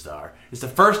superstar." It's the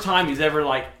first time he's ever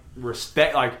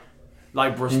respected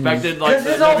Because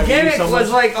his whole gimmick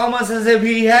was like almost as if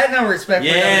he had no respect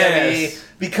for WWE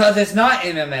because it's not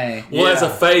MMA. Well, as a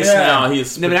face now,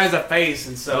 he's... No, but now he's a face,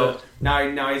 and so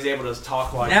now he's able to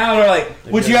talk like... Now they're like,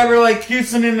 would you ever like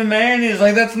Houston in the man? He's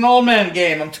like, that's an old man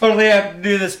game. I'm totally happy to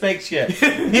do this fake shit.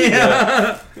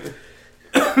 Yeah.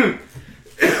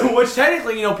 Which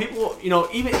technically, people,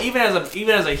 even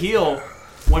as a heel,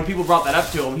 when people brought that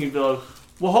up to him, he'd be like,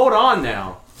 "Well, hold on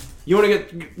now. You want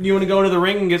to go into the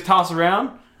ring and get tossed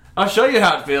around? I'll show you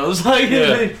how it feels." Like,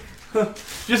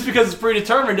 just because it's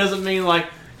predetermined doesn't mean like.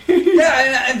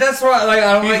 Yeah, and that's why I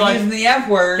don't like using the F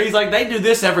word. He's like, they do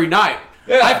this every night.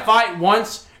 Yeah. I fight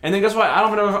once, and then guess what? I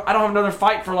don't have another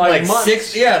fight for like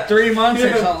months. 3 months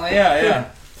or something. Yeah.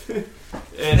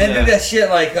 And they do that shit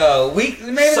like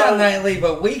weekly, maybe not nightly,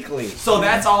 but weekly. So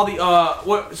that's all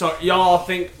the So y'all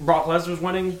think Brock Lesnar's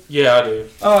winning? Yeah, I do.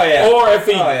 Oh yeah. Or if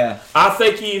he, I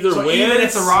think he either wins. Even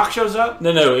if The Rock shows up?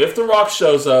 No. If The Rock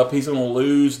shows up, he's going to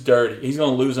lose dirty. He's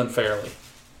going to lose unfairly.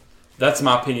 That's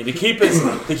my opinion. To keep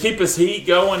his heat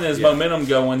going, his momentum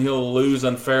going, he'll lose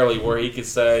unfairly, where he could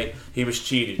say he was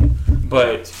cheated.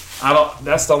 But I don't.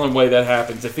 That's the only way that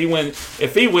happens. If he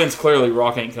wins, clearly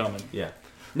Rock ain't coming. Yeah.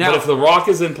 Now, but if The Rock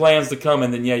is in plans to come,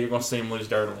 then you're going to see him lose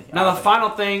dirtily. Now the final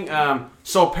thing.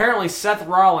 So apparently Seth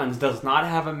Rollins does not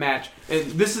have a match.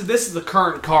 This is the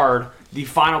current card. The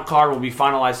final card will be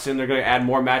finalized soon. They're going to add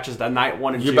more matches that night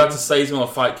 1 and 2. You're about to say he's going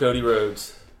to fight Cody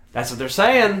Rhodes. That's what they're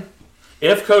saying.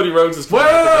 If Cody Rhodes is coming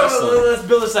let's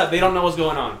build this up. They don't know what's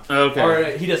going on. Okay.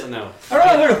 Or he doesn't know. I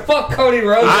don't know who the fuck Cody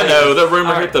Rhodes is. I know. The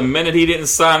rumor hit the minute he didn't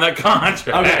sign that contract.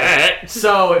 Okay.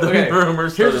 So the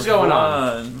rumors. Here's what's going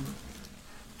on.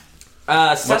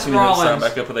 Seth Rollins. Sign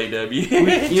back up with AW.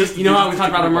 You know how we talked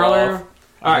about him earlier?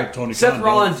 All right. Tony Seth Khan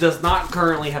Rollins does not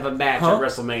currently have a match at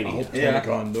WrestleMania. Tony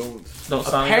Khan knows. Don't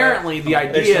sign Apparently, the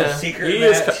There's idea no secret he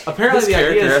match. is- Apparently, This the idea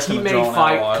character has is he been may drawn out a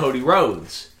fight lot. Cody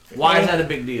Rhodes. Why is that a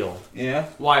big deal? Yeah.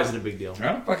 Why is it a big deal? I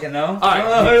don't fucking know. right. I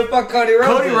don't know who the fuck Cody Rhodes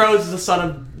Cody is. Rhodes is the son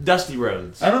of Dusty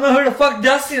Rhodes. I don't know who the fuck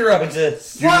Dusty Rhodes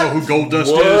is. Do you know who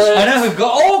Goldust What? is? I know who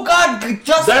oh god,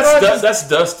 Dusty Rhodes. That's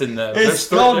Dustin though. Is There's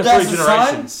Goldust's three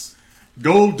generations.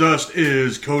 Goldust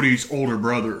is Cody's older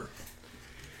brother.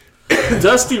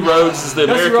 Dusty Rhodes is the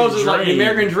Dusty American Rhodes is Dream. like the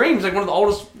American Dream. He's like one of the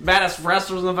oldest, baddest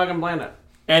wrestlers on the fucking planet.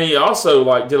 And he also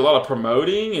did a lot of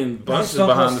promoting and bunches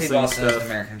behind the scenes stuff.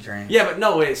 American Dream. Yeah, but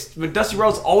no, but Dusty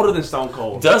Rhodes is older than Stone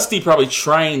Cold. Dusty probably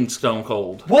trained Stone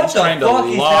Cold. What he the trained fuck? a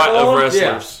He's lot that of old?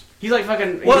 wrestlers. He's like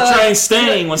fucking. He trained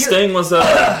Sting when Sting was he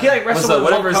like wrestled with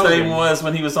whatever his Hulk name Hogan. was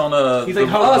when he was on He's like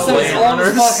the Hulk Oh, so he's Hogan. old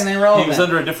as fucking irrelevant. He was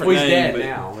under a different Well, he's name. dead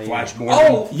but- now. Flash Gordon.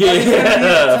 Oh, Yeah,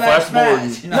 tonight's Flash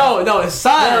match. Gordon. No, his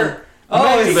son.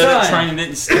 Oh, his That son. training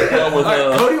didn't stick well with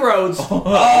Cody Rhodes.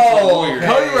 Oh, weird.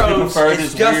 okay. Cody Rhodes. Preferred It's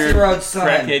his Dusty weird Rhodes' son.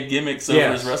 crackhead gimmicks over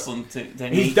Yes. his wrestling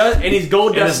technique. He's Gold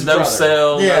and Dust's his no brother.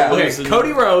 sell. Yeah. no Okay, losing.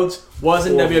 Cody Rhodes was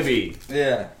in Horrible. WWE.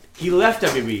 Yeah. He left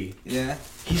WWE. Yeah.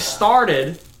 He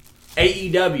started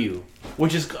AEW,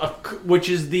 which is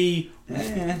the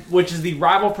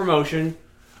rival promotion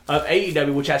of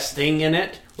AEW, which has Sting in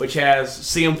it, which has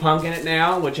CM Punk in it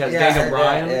now, which has I Daniel heard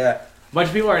Bryan. that, yeah. A bunch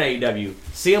of people are in AEW.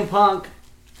 CM Punk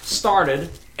started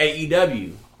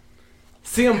AEW.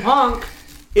 CM Punk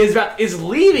is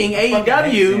leaving AEW.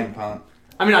 CM Punk.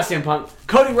 I mean, not CM Punk.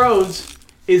 Cody Rhodes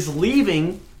is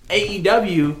leaving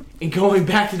AEW and going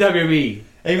back to WWE.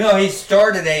 Even though he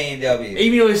started AEW.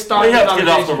 Even though he Well, started he helped get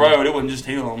off the conversation. road. It wasn't just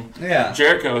him. Yeah.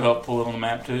 Jericho helped pull it on the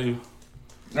map too.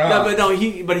 Oh.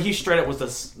 He straight up was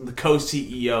the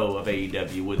co-CEO of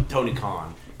AEW with Tony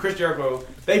Khan. Chris Jericho,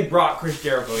 they brought Chris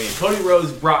Jericho in. Cody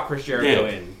Rhodes brought Chris Jericho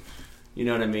Yeah. in. You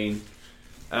know what I mean?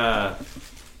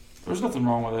 There's nothing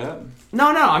wrong with that. No,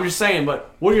 I'm just saying.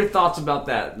 But what are your thoughts about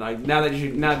that? Like now that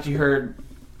you heard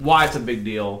why it's a big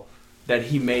deal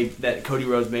that Cody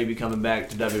Rhodes may be coming back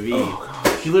to WWE.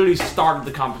 Oh, He literally started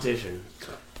the competition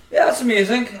Yeah, it's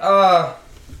amusing.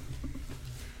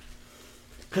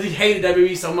 because he hated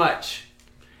WWE so much,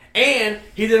 and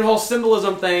he did a whole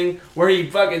symbolism thing where he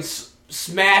fucking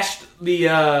smashed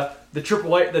the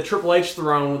Triple H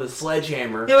throne with a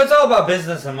sledgehammer. You know, it's all about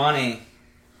business and money.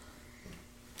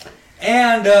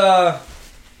 And, I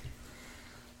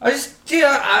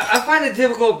find it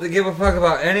difficult to give a fuck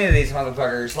about any of these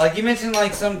motherfuckers. Like, you mentioned,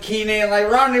 like, some key name, like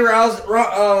Ronda Rousey,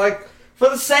 like, for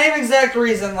the same exact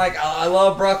reason, like, I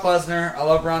love Brock Lesnar, I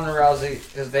love Ronda Rousey,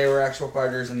 because they were actual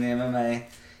fighters in the MMA.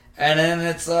 And then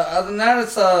it's, other than that,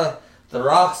 it's, The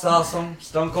Rock's awesome,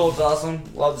 Stone Cold's awesome,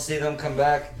 love to see them come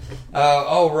back.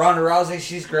 Ronda Rousey,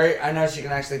 she's great, I know she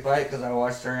can actually fight, because I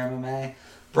watched her MMA.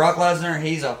 Brock Lesnar,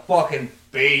 he's a fucking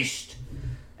beast.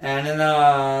 And then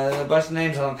a bunch of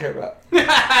names I don't care about.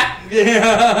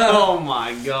 Yeah. Oh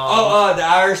my god! The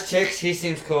Irish chick, she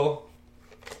seems cool.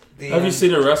 Have you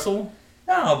seen her wrestle?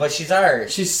 No, but she's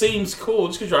Irish. She seems cool.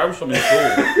 Just because you're Irish, I mean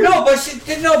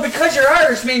cool. Because you're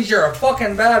Irish means you're a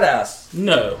fucking badass.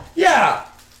 No. Yeah.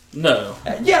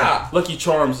 Yeah. Lucky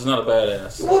Charms is not a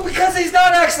badass. Well, because he's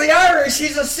not actually Irish,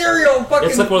 he's a serial fucking.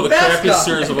 It's like one of the mascot. crappiest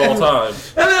series of all time.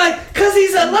 I mean, like, because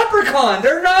he's a leprechaun.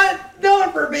 They're not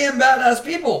known for being badass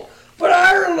people, but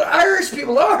Irish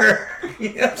people are.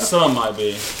 You know? Some might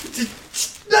be.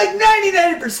 Like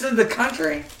 99% of the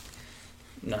country.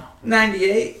 No.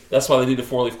 98. That's why they need a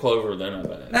 4-leaf clover. They're not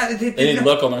badass. They need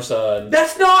luck on their side.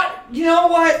 That's not. You know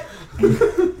what?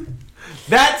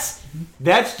 That's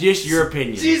just your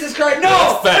opinion. Jesus Christ!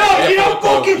 That's fact. You don't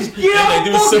fucking end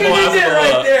it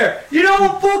right there. You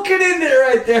don't fucking end it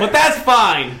right there. But that's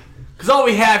fine, because all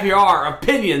we have here are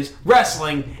opinions,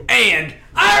 wrestling, and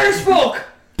Irish folk.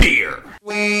 beer.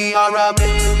 We are a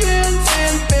million